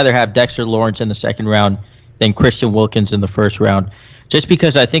I would rather have Dexter Lawrence in the second round than Christian Wilkins in the first round, just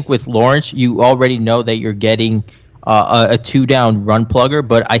because I think with Lawrence you already know that you're getting a 2-down run plugger,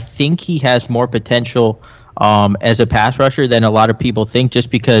 but I think he has more potential as a pass rusher than a lot of people think, just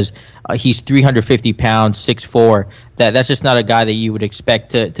because he's 350 pounds, 6'4". That's just not a guy that you would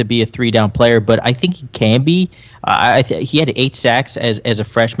expect to be a 3-down player, but I think he can be. He had 8 sacks as a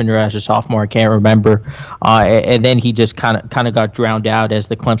freshman or as a sophomore, I can't remember, and then he just kind of got drowned out as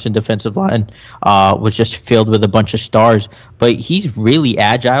the Clemson defensive line was just filled with a bunch of stars. But he's really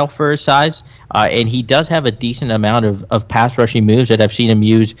agile for his size, and he does have a decent amount of pass rushing moves that I've seen him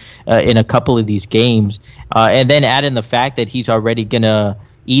use in a couple of these games. And then add in the fact that he's already going to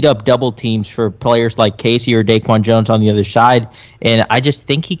eat up double teams for players like Casey or Daquan Jones on the other side. And I just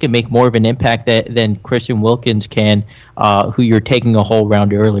think he can make more of an impact than Christian Wilkins can, who you're taking a whole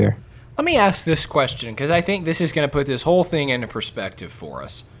round earlier. Let me ask this question, because I think this is going to put this whole thing into perspective for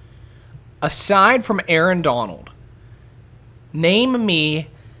us. Aside from Aaron Donald, name me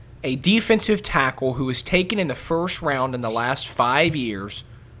a defensive tackle who was taken in the first round in the last 5 years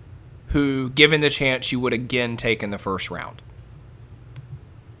who, given the chance, you would again take in the first round.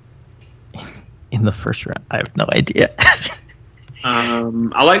 In the first round? I have no idea.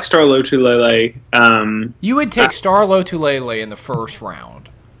 I like Star Lotulelei. You would take Star Lotulelei in the first round.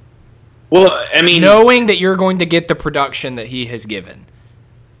 Well, I mean, knowing that you're going to get the production that he has given.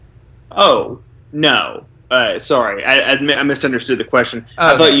 Oh, no. Sorry, I misunderstood the question. Okay.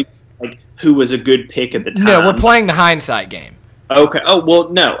 I thought you like who was a good pick at the time. No, we're playing the hindsight game. Okay. Oh, well,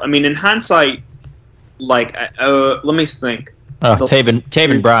 no. I mean, in hindsight, like, let me think. Oh,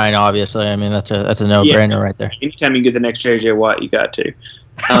 Taven Bryan, obviously. I mean, that's a no-brainer right there. Anytime you get the next J.J. Watt, you got to.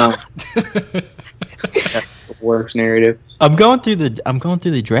 That's the worst narrative. I'm going through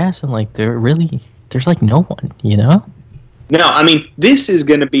the drafts and like there's like no one, you know? No, I mean, this is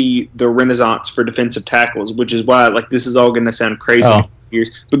going to be the renaissance for defensive tackles, which is why like this is all going to sound crazy in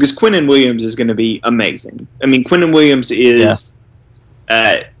years, because Quinnen Williams is going to be amazing. I mean, Quinnen Williams is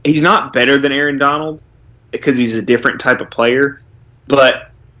he's not better than Aaron Donald because he's a different type of player,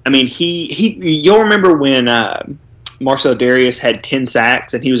 but I mean, you'll remember when Marcel Darius had 10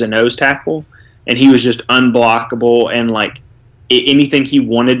 sacks and he was a nose tackle and he was just unblockable and like anything he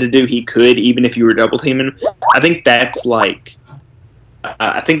wanted to do he could, even if you were double teaming. I think that's like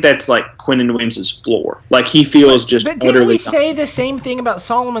Quinnen Williams' floor. Like he feels just. But didn't we say the same thing about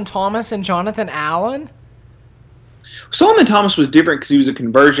Solomon Thomas and Jonathan Allen? Solomon Thomas was different because he was a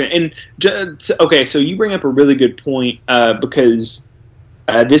conversion. And okay, so you bring up a really good point because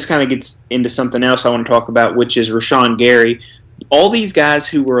this kind of gets into something else I want to talk about, which is Rashawn Gary. All these guys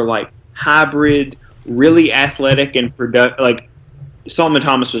who were like hybrid, really athletic and productive. Like Solomon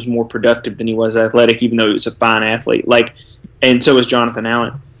Thomas was more productive than he was athletic, even though he was a fine athlete. Like, and so was Jonathan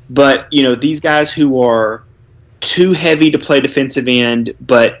Allen. But you know, these guys who are too heavy to play defensive end,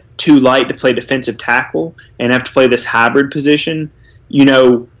 but too light to play defensive tackle, and have to play this hybrid position. You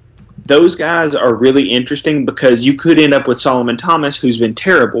know, those guys are really interesting because you could end up with Solomon Thomas, who's been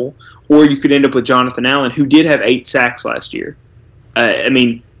terrible, or you could end up with Jonathan Allen, who did have 8 sacks last year. I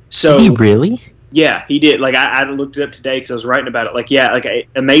mean, so did he really? Yeah, he did. Like I looked it up today because I was writing about it. Like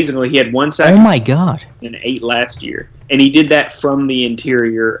amazingly, he had 1 sack. Oh my god! And 8 last year, and he did that from the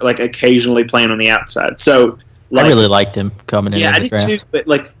interior, like occasionally playing on the outside. So I really liked him coming in. Yeah, I did too. But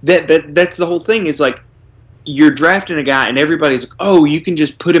like that's the whole thing. Is like you're drafting a guy, and everybody's like, "Oh, you can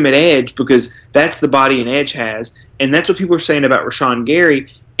just put him at edge because that's the body an edge has," and that's what people are saying about Rashawn Gary,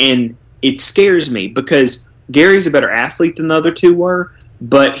 and it scares me because Gary's a better athlete than the other two were.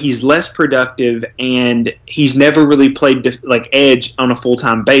 But he's less productive, and he's never really played like edge on a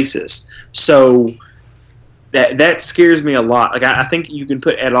full-time basis. So that scares me a lot. Like I think you can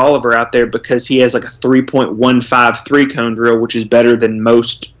put Ed Oliver out there because he has like a 3.15 3-cone drill, which is better than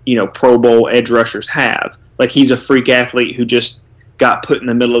most Pro Bowl edge rushers have. Like he's a freak athlete who just got put in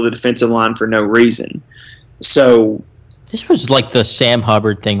the middle of the defensive line for no reason. So this was like the Sam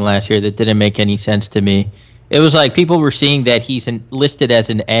Hubbard thing last year that didn't make any sense to me. It was like people were seeing that he's listed as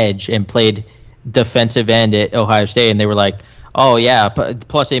an edge and played defensive end at Ohio State, and they were like, oh, yeah.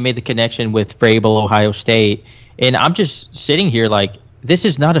 Plus, they made the connection with Vrabel, Ohio State. And I'm just sitting here like, this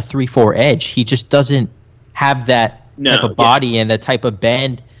is not a 3-4 edge. He just doesn't have that type of body and that type of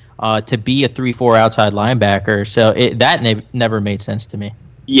bend to be a 3-4 outside linebacker. So that never made sense to me.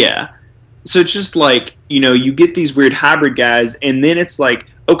 Yeah. So it's just like, you get these weird hybrid guys, and then it's like,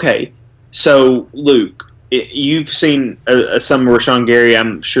 okay, so Luke, you've seen some of Rashawn Gary,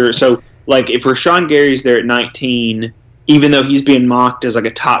 I'm sure. So, like, if Rashawn Gary's there at 19, even though he's being mocked as like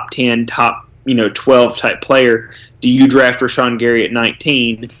a top 10, top 12 type player, do you draft Rashawn Gary at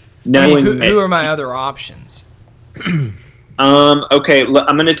 19? Knowing who are my other options? Okay,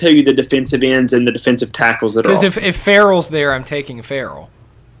 I'm going to tell you the defensive ends and the defensive tackles that are. Because if Farrell's there, I'm taking Farrell.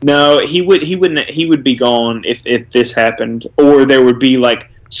 No, he would be gone if this happened, or there would be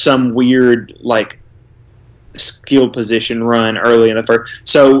like some weird like skill position run early in the first.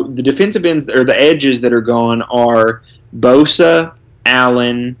 So the defensive ends or the edges that are gone are Bosa,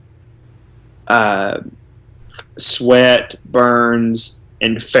 Allen, Sweat, Burns,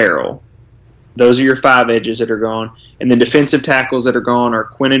 and Farrell. Those are your 5 edges that are gone. And the defensive tackles that are gone are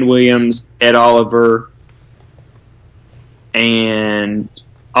Quinnen Williams, Ed Oliver, and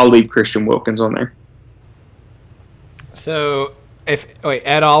I'll leave Christian Wilkins on there. So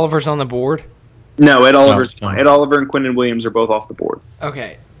Ed Oliver's on the board? No, Ed Oliver and Quinnen Williams are both off the board.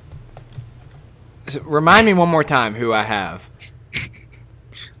 Okay. So remind me one more time who I have.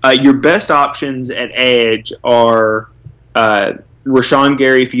 Your best options at edge are Rashawn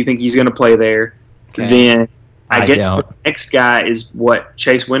Gary, if you think he's going to play there. Okay. Then I guess the next guy is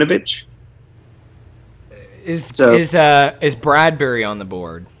Chase Winovich? Is Bradbury on the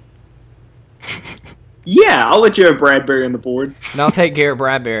board? Yeah, I'll let you have Bradbury on the board. And I'll take Garrett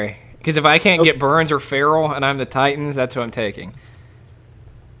Bradbury. Because if I can't get Burns or Farrell and I'm the Titans, that's who I'm taking.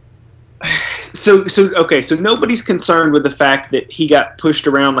 So nobody's concerned with the fact that he got pushed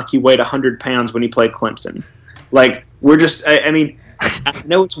around like he weighed 100 pounds when he played Clemson. Like, we're just, I mean, I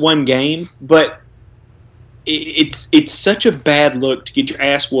know it's one game, but it's such a bad look to get your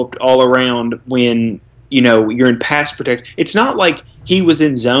ass whooped all around when you're in pass protection. It's not like he was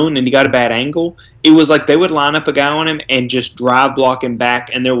in zone and he got a bad angle. It was like they would line up a guy on him and just drive block him back,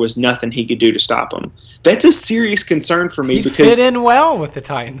 and there was nothing he could do to stop him. That's a serious concern for me because he fit in well with the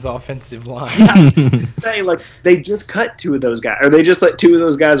Titans' offensive line. Yeah, say like they just cut two of those guys, or they just let two of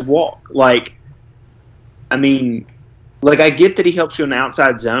those guys walk. Like, I mean, like I get that he helps you in the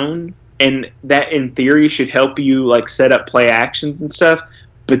outside zone, and that in theory should help you like set up play actions and stuff.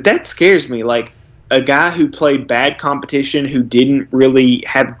 But that scares me. Like a guy who played bad competition, who didn't really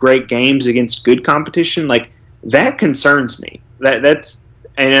have great games against good competition, like that concerns me. That's.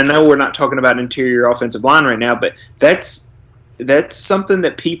 And I know we're not talking about interior offensive line right now, but that's something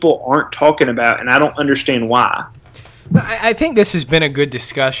that people aren't talking about, and I don't understand why. I think this has been a good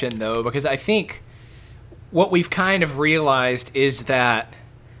discussion, though, because I think what we've kind of realized is that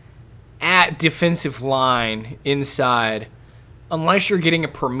at defensive line inside, unless you're getting a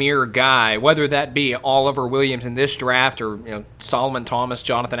premier guy, whether that be Oliver Williams in this draft or Solomon Thomas,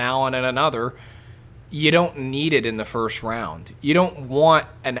 Jonathan Allen in another, you don't need it in the first round. You don't want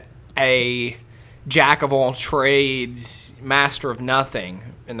a jack of all trades, master of nothing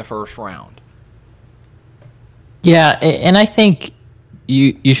in the first round. Yeah, and I think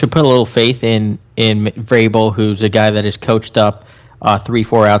you should put a little faith in Vrabel, who's a guy that has coached up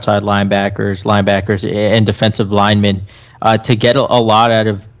 3-4 outside linebackers, and defensive linemen to get a lot out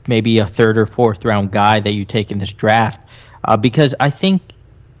of maybe a third or fourth round guy that you take in this draft. Because I think,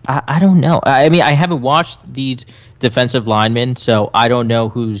 I don't know. I mean, I haven't watched these defensive linemen, so I don't know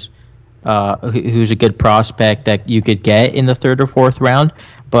who's a good prospect that you could get in the third or fourth round.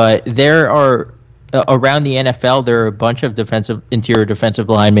 But there are around the NFL, there are a bunch of interior defensive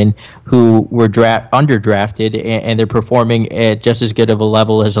linemen who were underdrafted, and they're performing at just as good of a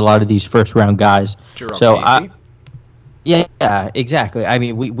level as a lot of these first round guys. Yeah, exactly. I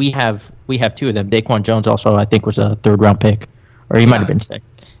mean, we have two of them. Daquan Jones also, I think, was a third round pick, or he might have been second.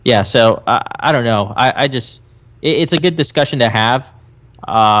 Yeah, so I don't know. I just it's a good discussion to have,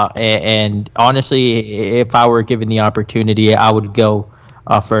 and honestly, if I were given the opportunity, I would go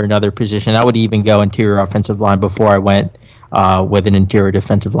for another position. I would even go interior offensive line before I went with an interior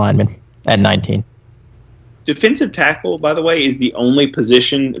defensive lineman at 19. Defensive tackle, by the way, is the only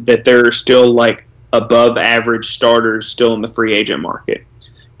position that there are still like above average starters still in the free agent market.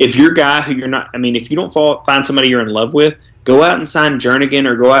 If you're a guy who you're not, I mean, if you don't find somebody you're in love with, go out and sign Jernigan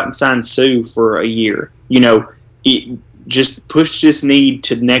or go out and sign Sue for a year. Just push this need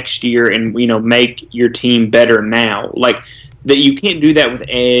to next year and, make your team better now. Like, that you can't do that with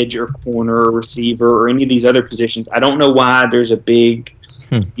edge or corner or receiver or any of these other positions. I don't know why there's a big,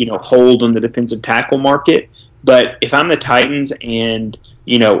 hold on the defensive tackle market. But if I'm the Titans and,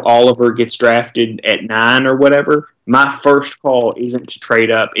 Oliver gets drafted at 9 or whatever, my first call isn't to trade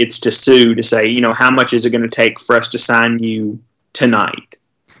up. It's to Sue to say, how much is it going to take for us to sign you tonight?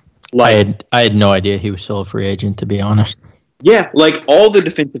 Like, I had no idea he was still a free agent, to be honest. Yeah, like all the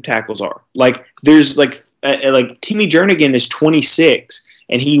defensive tackles are. Like there's like Timmy Jernigan is 26,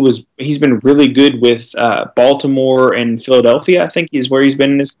 and he's been really good with Baltimore and Philadelphia. I think is where he's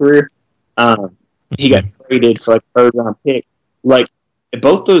been in his career. He got traded for like a third round pick. Like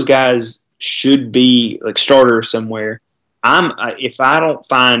both those guys should be like starters somewhere. If I don't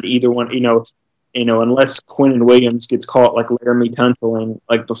find either one, unless Quinnen Williams gets caught like Laramie Tunneling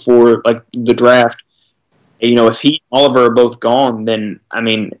like before like the draft. If he and Oliver are both gone, then I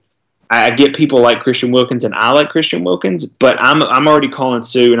mean, I get people like Christian Wilkins, and I like Christian Wilkins, but I'm already calling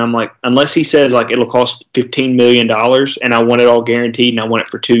Sue, and I'm like, unless he says like it'll cost $15 million, and I want it all guaranteed, and I want it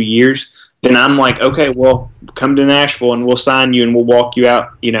for 2 years, then I'm like, okay, well, come to Nashville, and we'll sign you, and we'll walk you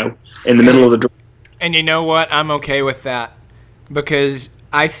out, in the middle of the draft. And you know what? I'm okay with that because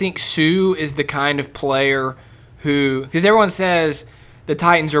I think Sue is the kind of player who, because everyone says the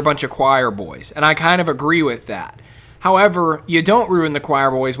Titans are a bunch of choir boys, and I kind of agree with that. However, you don't ruin the choir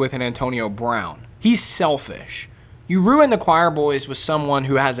boys with an Antonio Brown. He's selfish. You ruin the choir boys with someone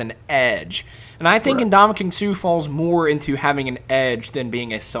who has an edge. And I think Ndamukong Suh falls more into having an edge than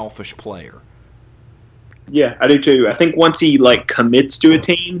being a selfish player. Yeah, I do too. I think once he commits to a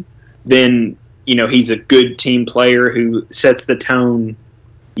team, then he's a good team player who sets the tone,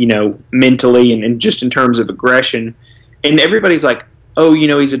 mentally and just in terms of aggression. And everybody's like, oh,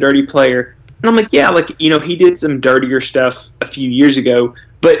 he's a dirty player. And I'm like, yeah, he did some dirtier stuff a few years ago.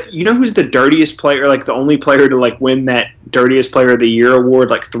 But who's the dirtiest player, the only player to win that Dirtiest Player of the Year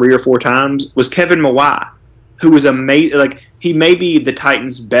award 3 or 4 times was Kevin Mawai, who was amazing. He may be the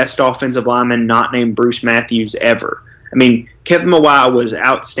Titans' best offensive lineman not named Bruce Matthews ever. I mean, Kevin Mawai was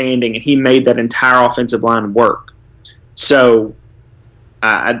outstanding, and he made that entire offensive line work. So,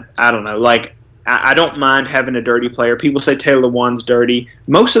 I don't know. I don't mind having a dirty player. People say Taylor Lewan's dirty.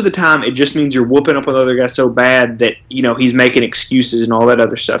 Most of the time, it just means you're whooping up on the other guy so bad that, he's making excuses and all that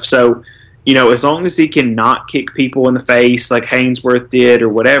other stuff. So, as long as he can not kick people in the face like Hainsworth did or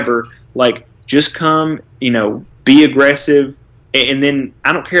whatever, like, just come, be aggressive, and then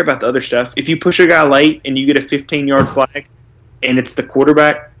I don't care about the other stuff. If you push a guy late and you get a 15-yard flag and it's the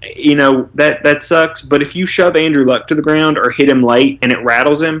quarterback, that sucks. But if you shove Andrew Luck to the ground or hit him late and it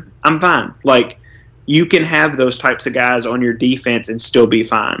rattles him, I'm fine. Like, you can have those types of guys on your defense and still be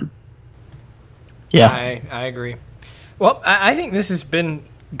fine. Yeah, I agree. Well, I think this has been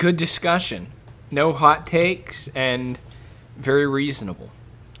good discussion. No hot takes and very reasonable.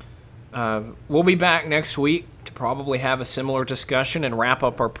 We'll be back next week to probably have a similar discussion and wrap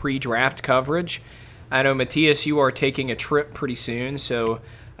up our pre-draft coverage. I know, Matthias, you are taking a trip pretty soon, so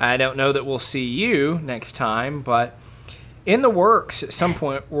I don't know that we'll see you next time, but in the works, at some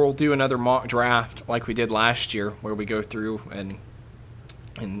point, we'll do another mock draft like we did last year, where we go through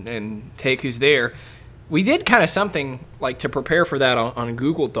and take who's there. We did kind of something like to prepare for that on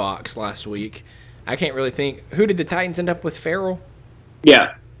Google Docs last week. I can't really think. Who did the Titans end up with, Farrell?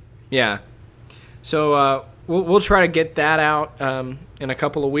 Yeah. Yeah. So we'll try to get that out in a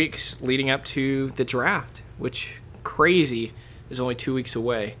couple of weeks leading up to the draft, which, crazy, is only 2 weeks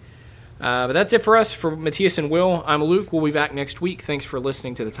away. But that's it for us. For Matthias and Will, I'm Luke. We'll be back next week. Thanks for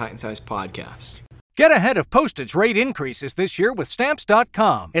listening to the Titan Size Podcast. Get ahead of postage rate increases this year with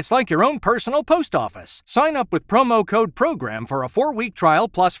Stamps.com. It's like your own personal post office. Sign up with promo code PROGRAM for a 4-week trial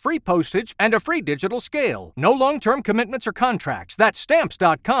plus free postage and a free digital scale. No long-term commitments or contracts. That's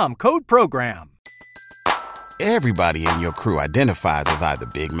Stamps.com, code PROGRAM. Everybody in your crew identifies as either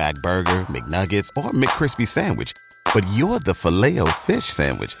Big Mac Burger, McNuggets, or McCrispy Sandwich. But you're the Filet-O-Fish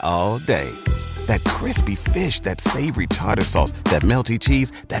Sandwich all day. That crispy fish, that savory tartar sauce, that melty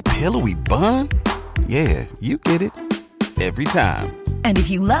cheese, that pillowy bun. Yeah, you get it. Every time. And if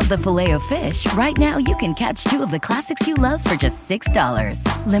you love the Filet-O-Fish, right now you can catch 2 of the classics you love for just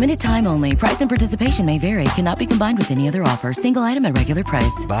 $6. Limited time only. Price and participation may vary. Cannot be combined with any other offer. Single item at regular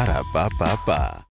price. Ba-da-ba-ba-ba.